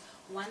funding of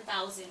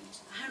 100,000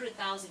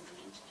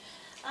 rand.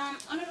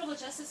 Honorable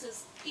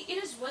Justices,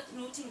 it is worth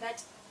noting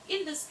that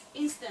in this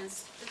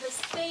instance, the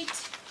state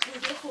will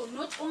therefore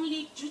not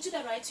only, due to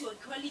the right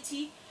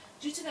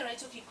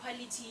of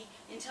equality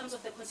in terms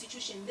of the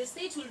Constitution, the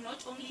state will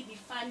not only be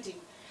funding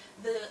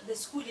the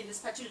school in this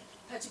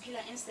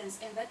particular instance,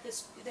 and that the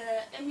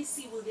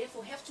MEC will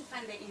therefore have to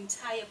fund the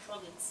entire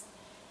province.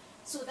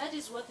 So that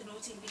is worth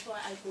noting before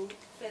I go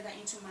further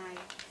into my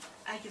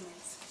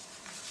arguments.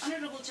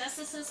 Honorable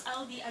Justices,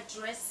 I'll be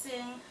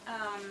addressing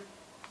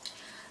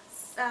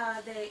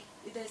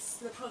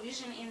the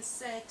provision in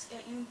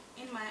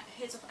my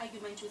heads of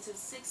argument, which is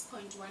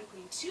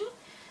 6.1.2.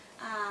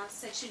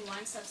 Section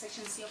 1,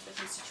 subsection C of the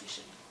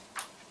Constitution.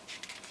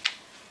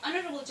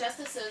 Honorable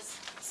Justices,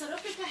 South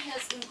Africa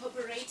has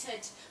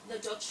incorporated the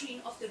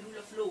doctrine of the rule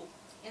of law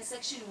in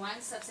Section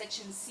 1,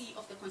 subsection C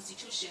of the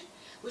Constitution,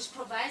 which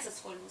provides as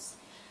follows.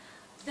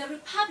 The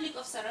Republic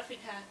of South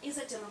Africa is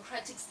a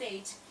democratic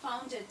state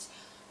founded.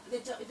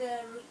 The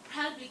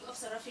Republic of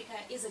South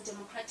Africa is a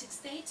democratic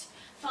state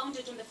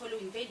founded on the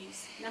following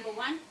values. Number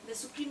 1, the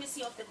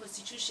supremacy of the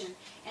Constitution,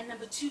 and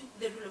number 2,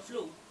 the rule of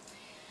law.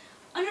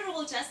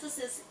 Honorable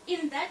Justices,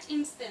 in that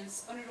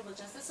instance, Honorable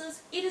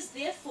Justices, it is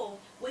therefore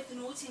worth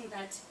noting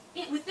that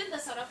within the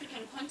South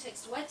African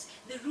context, what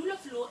the rule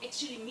of law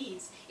actually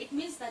means, it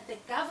means that the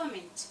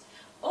government,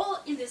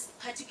 or in this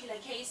particular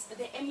case, the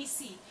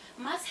MEC,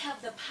 must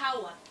have the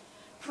power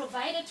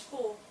provided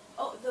for,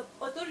 or the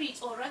authority,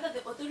 or rather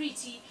the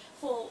authority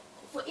for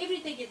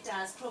everything it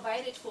does,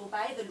 provided for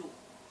by the law.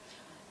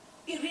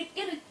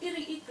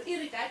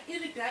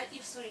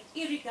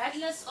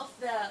 Irregardless of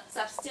the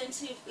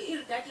substantive,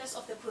 irregardless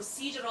of the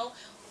procedural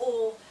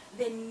or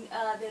the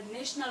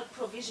national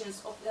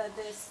provisions of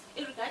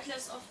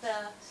irregardless of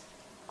the,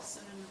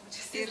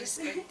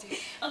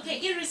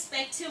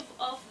 irrespective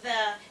of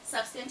the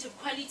substantive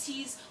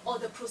qualities or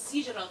the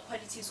procedural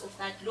qualities of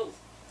that law.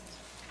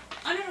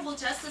 Honorable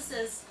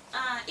Justices,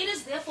 it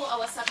is therefore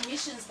our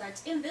submissions that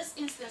in these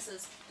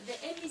instances, the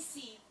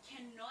MEC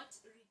cannot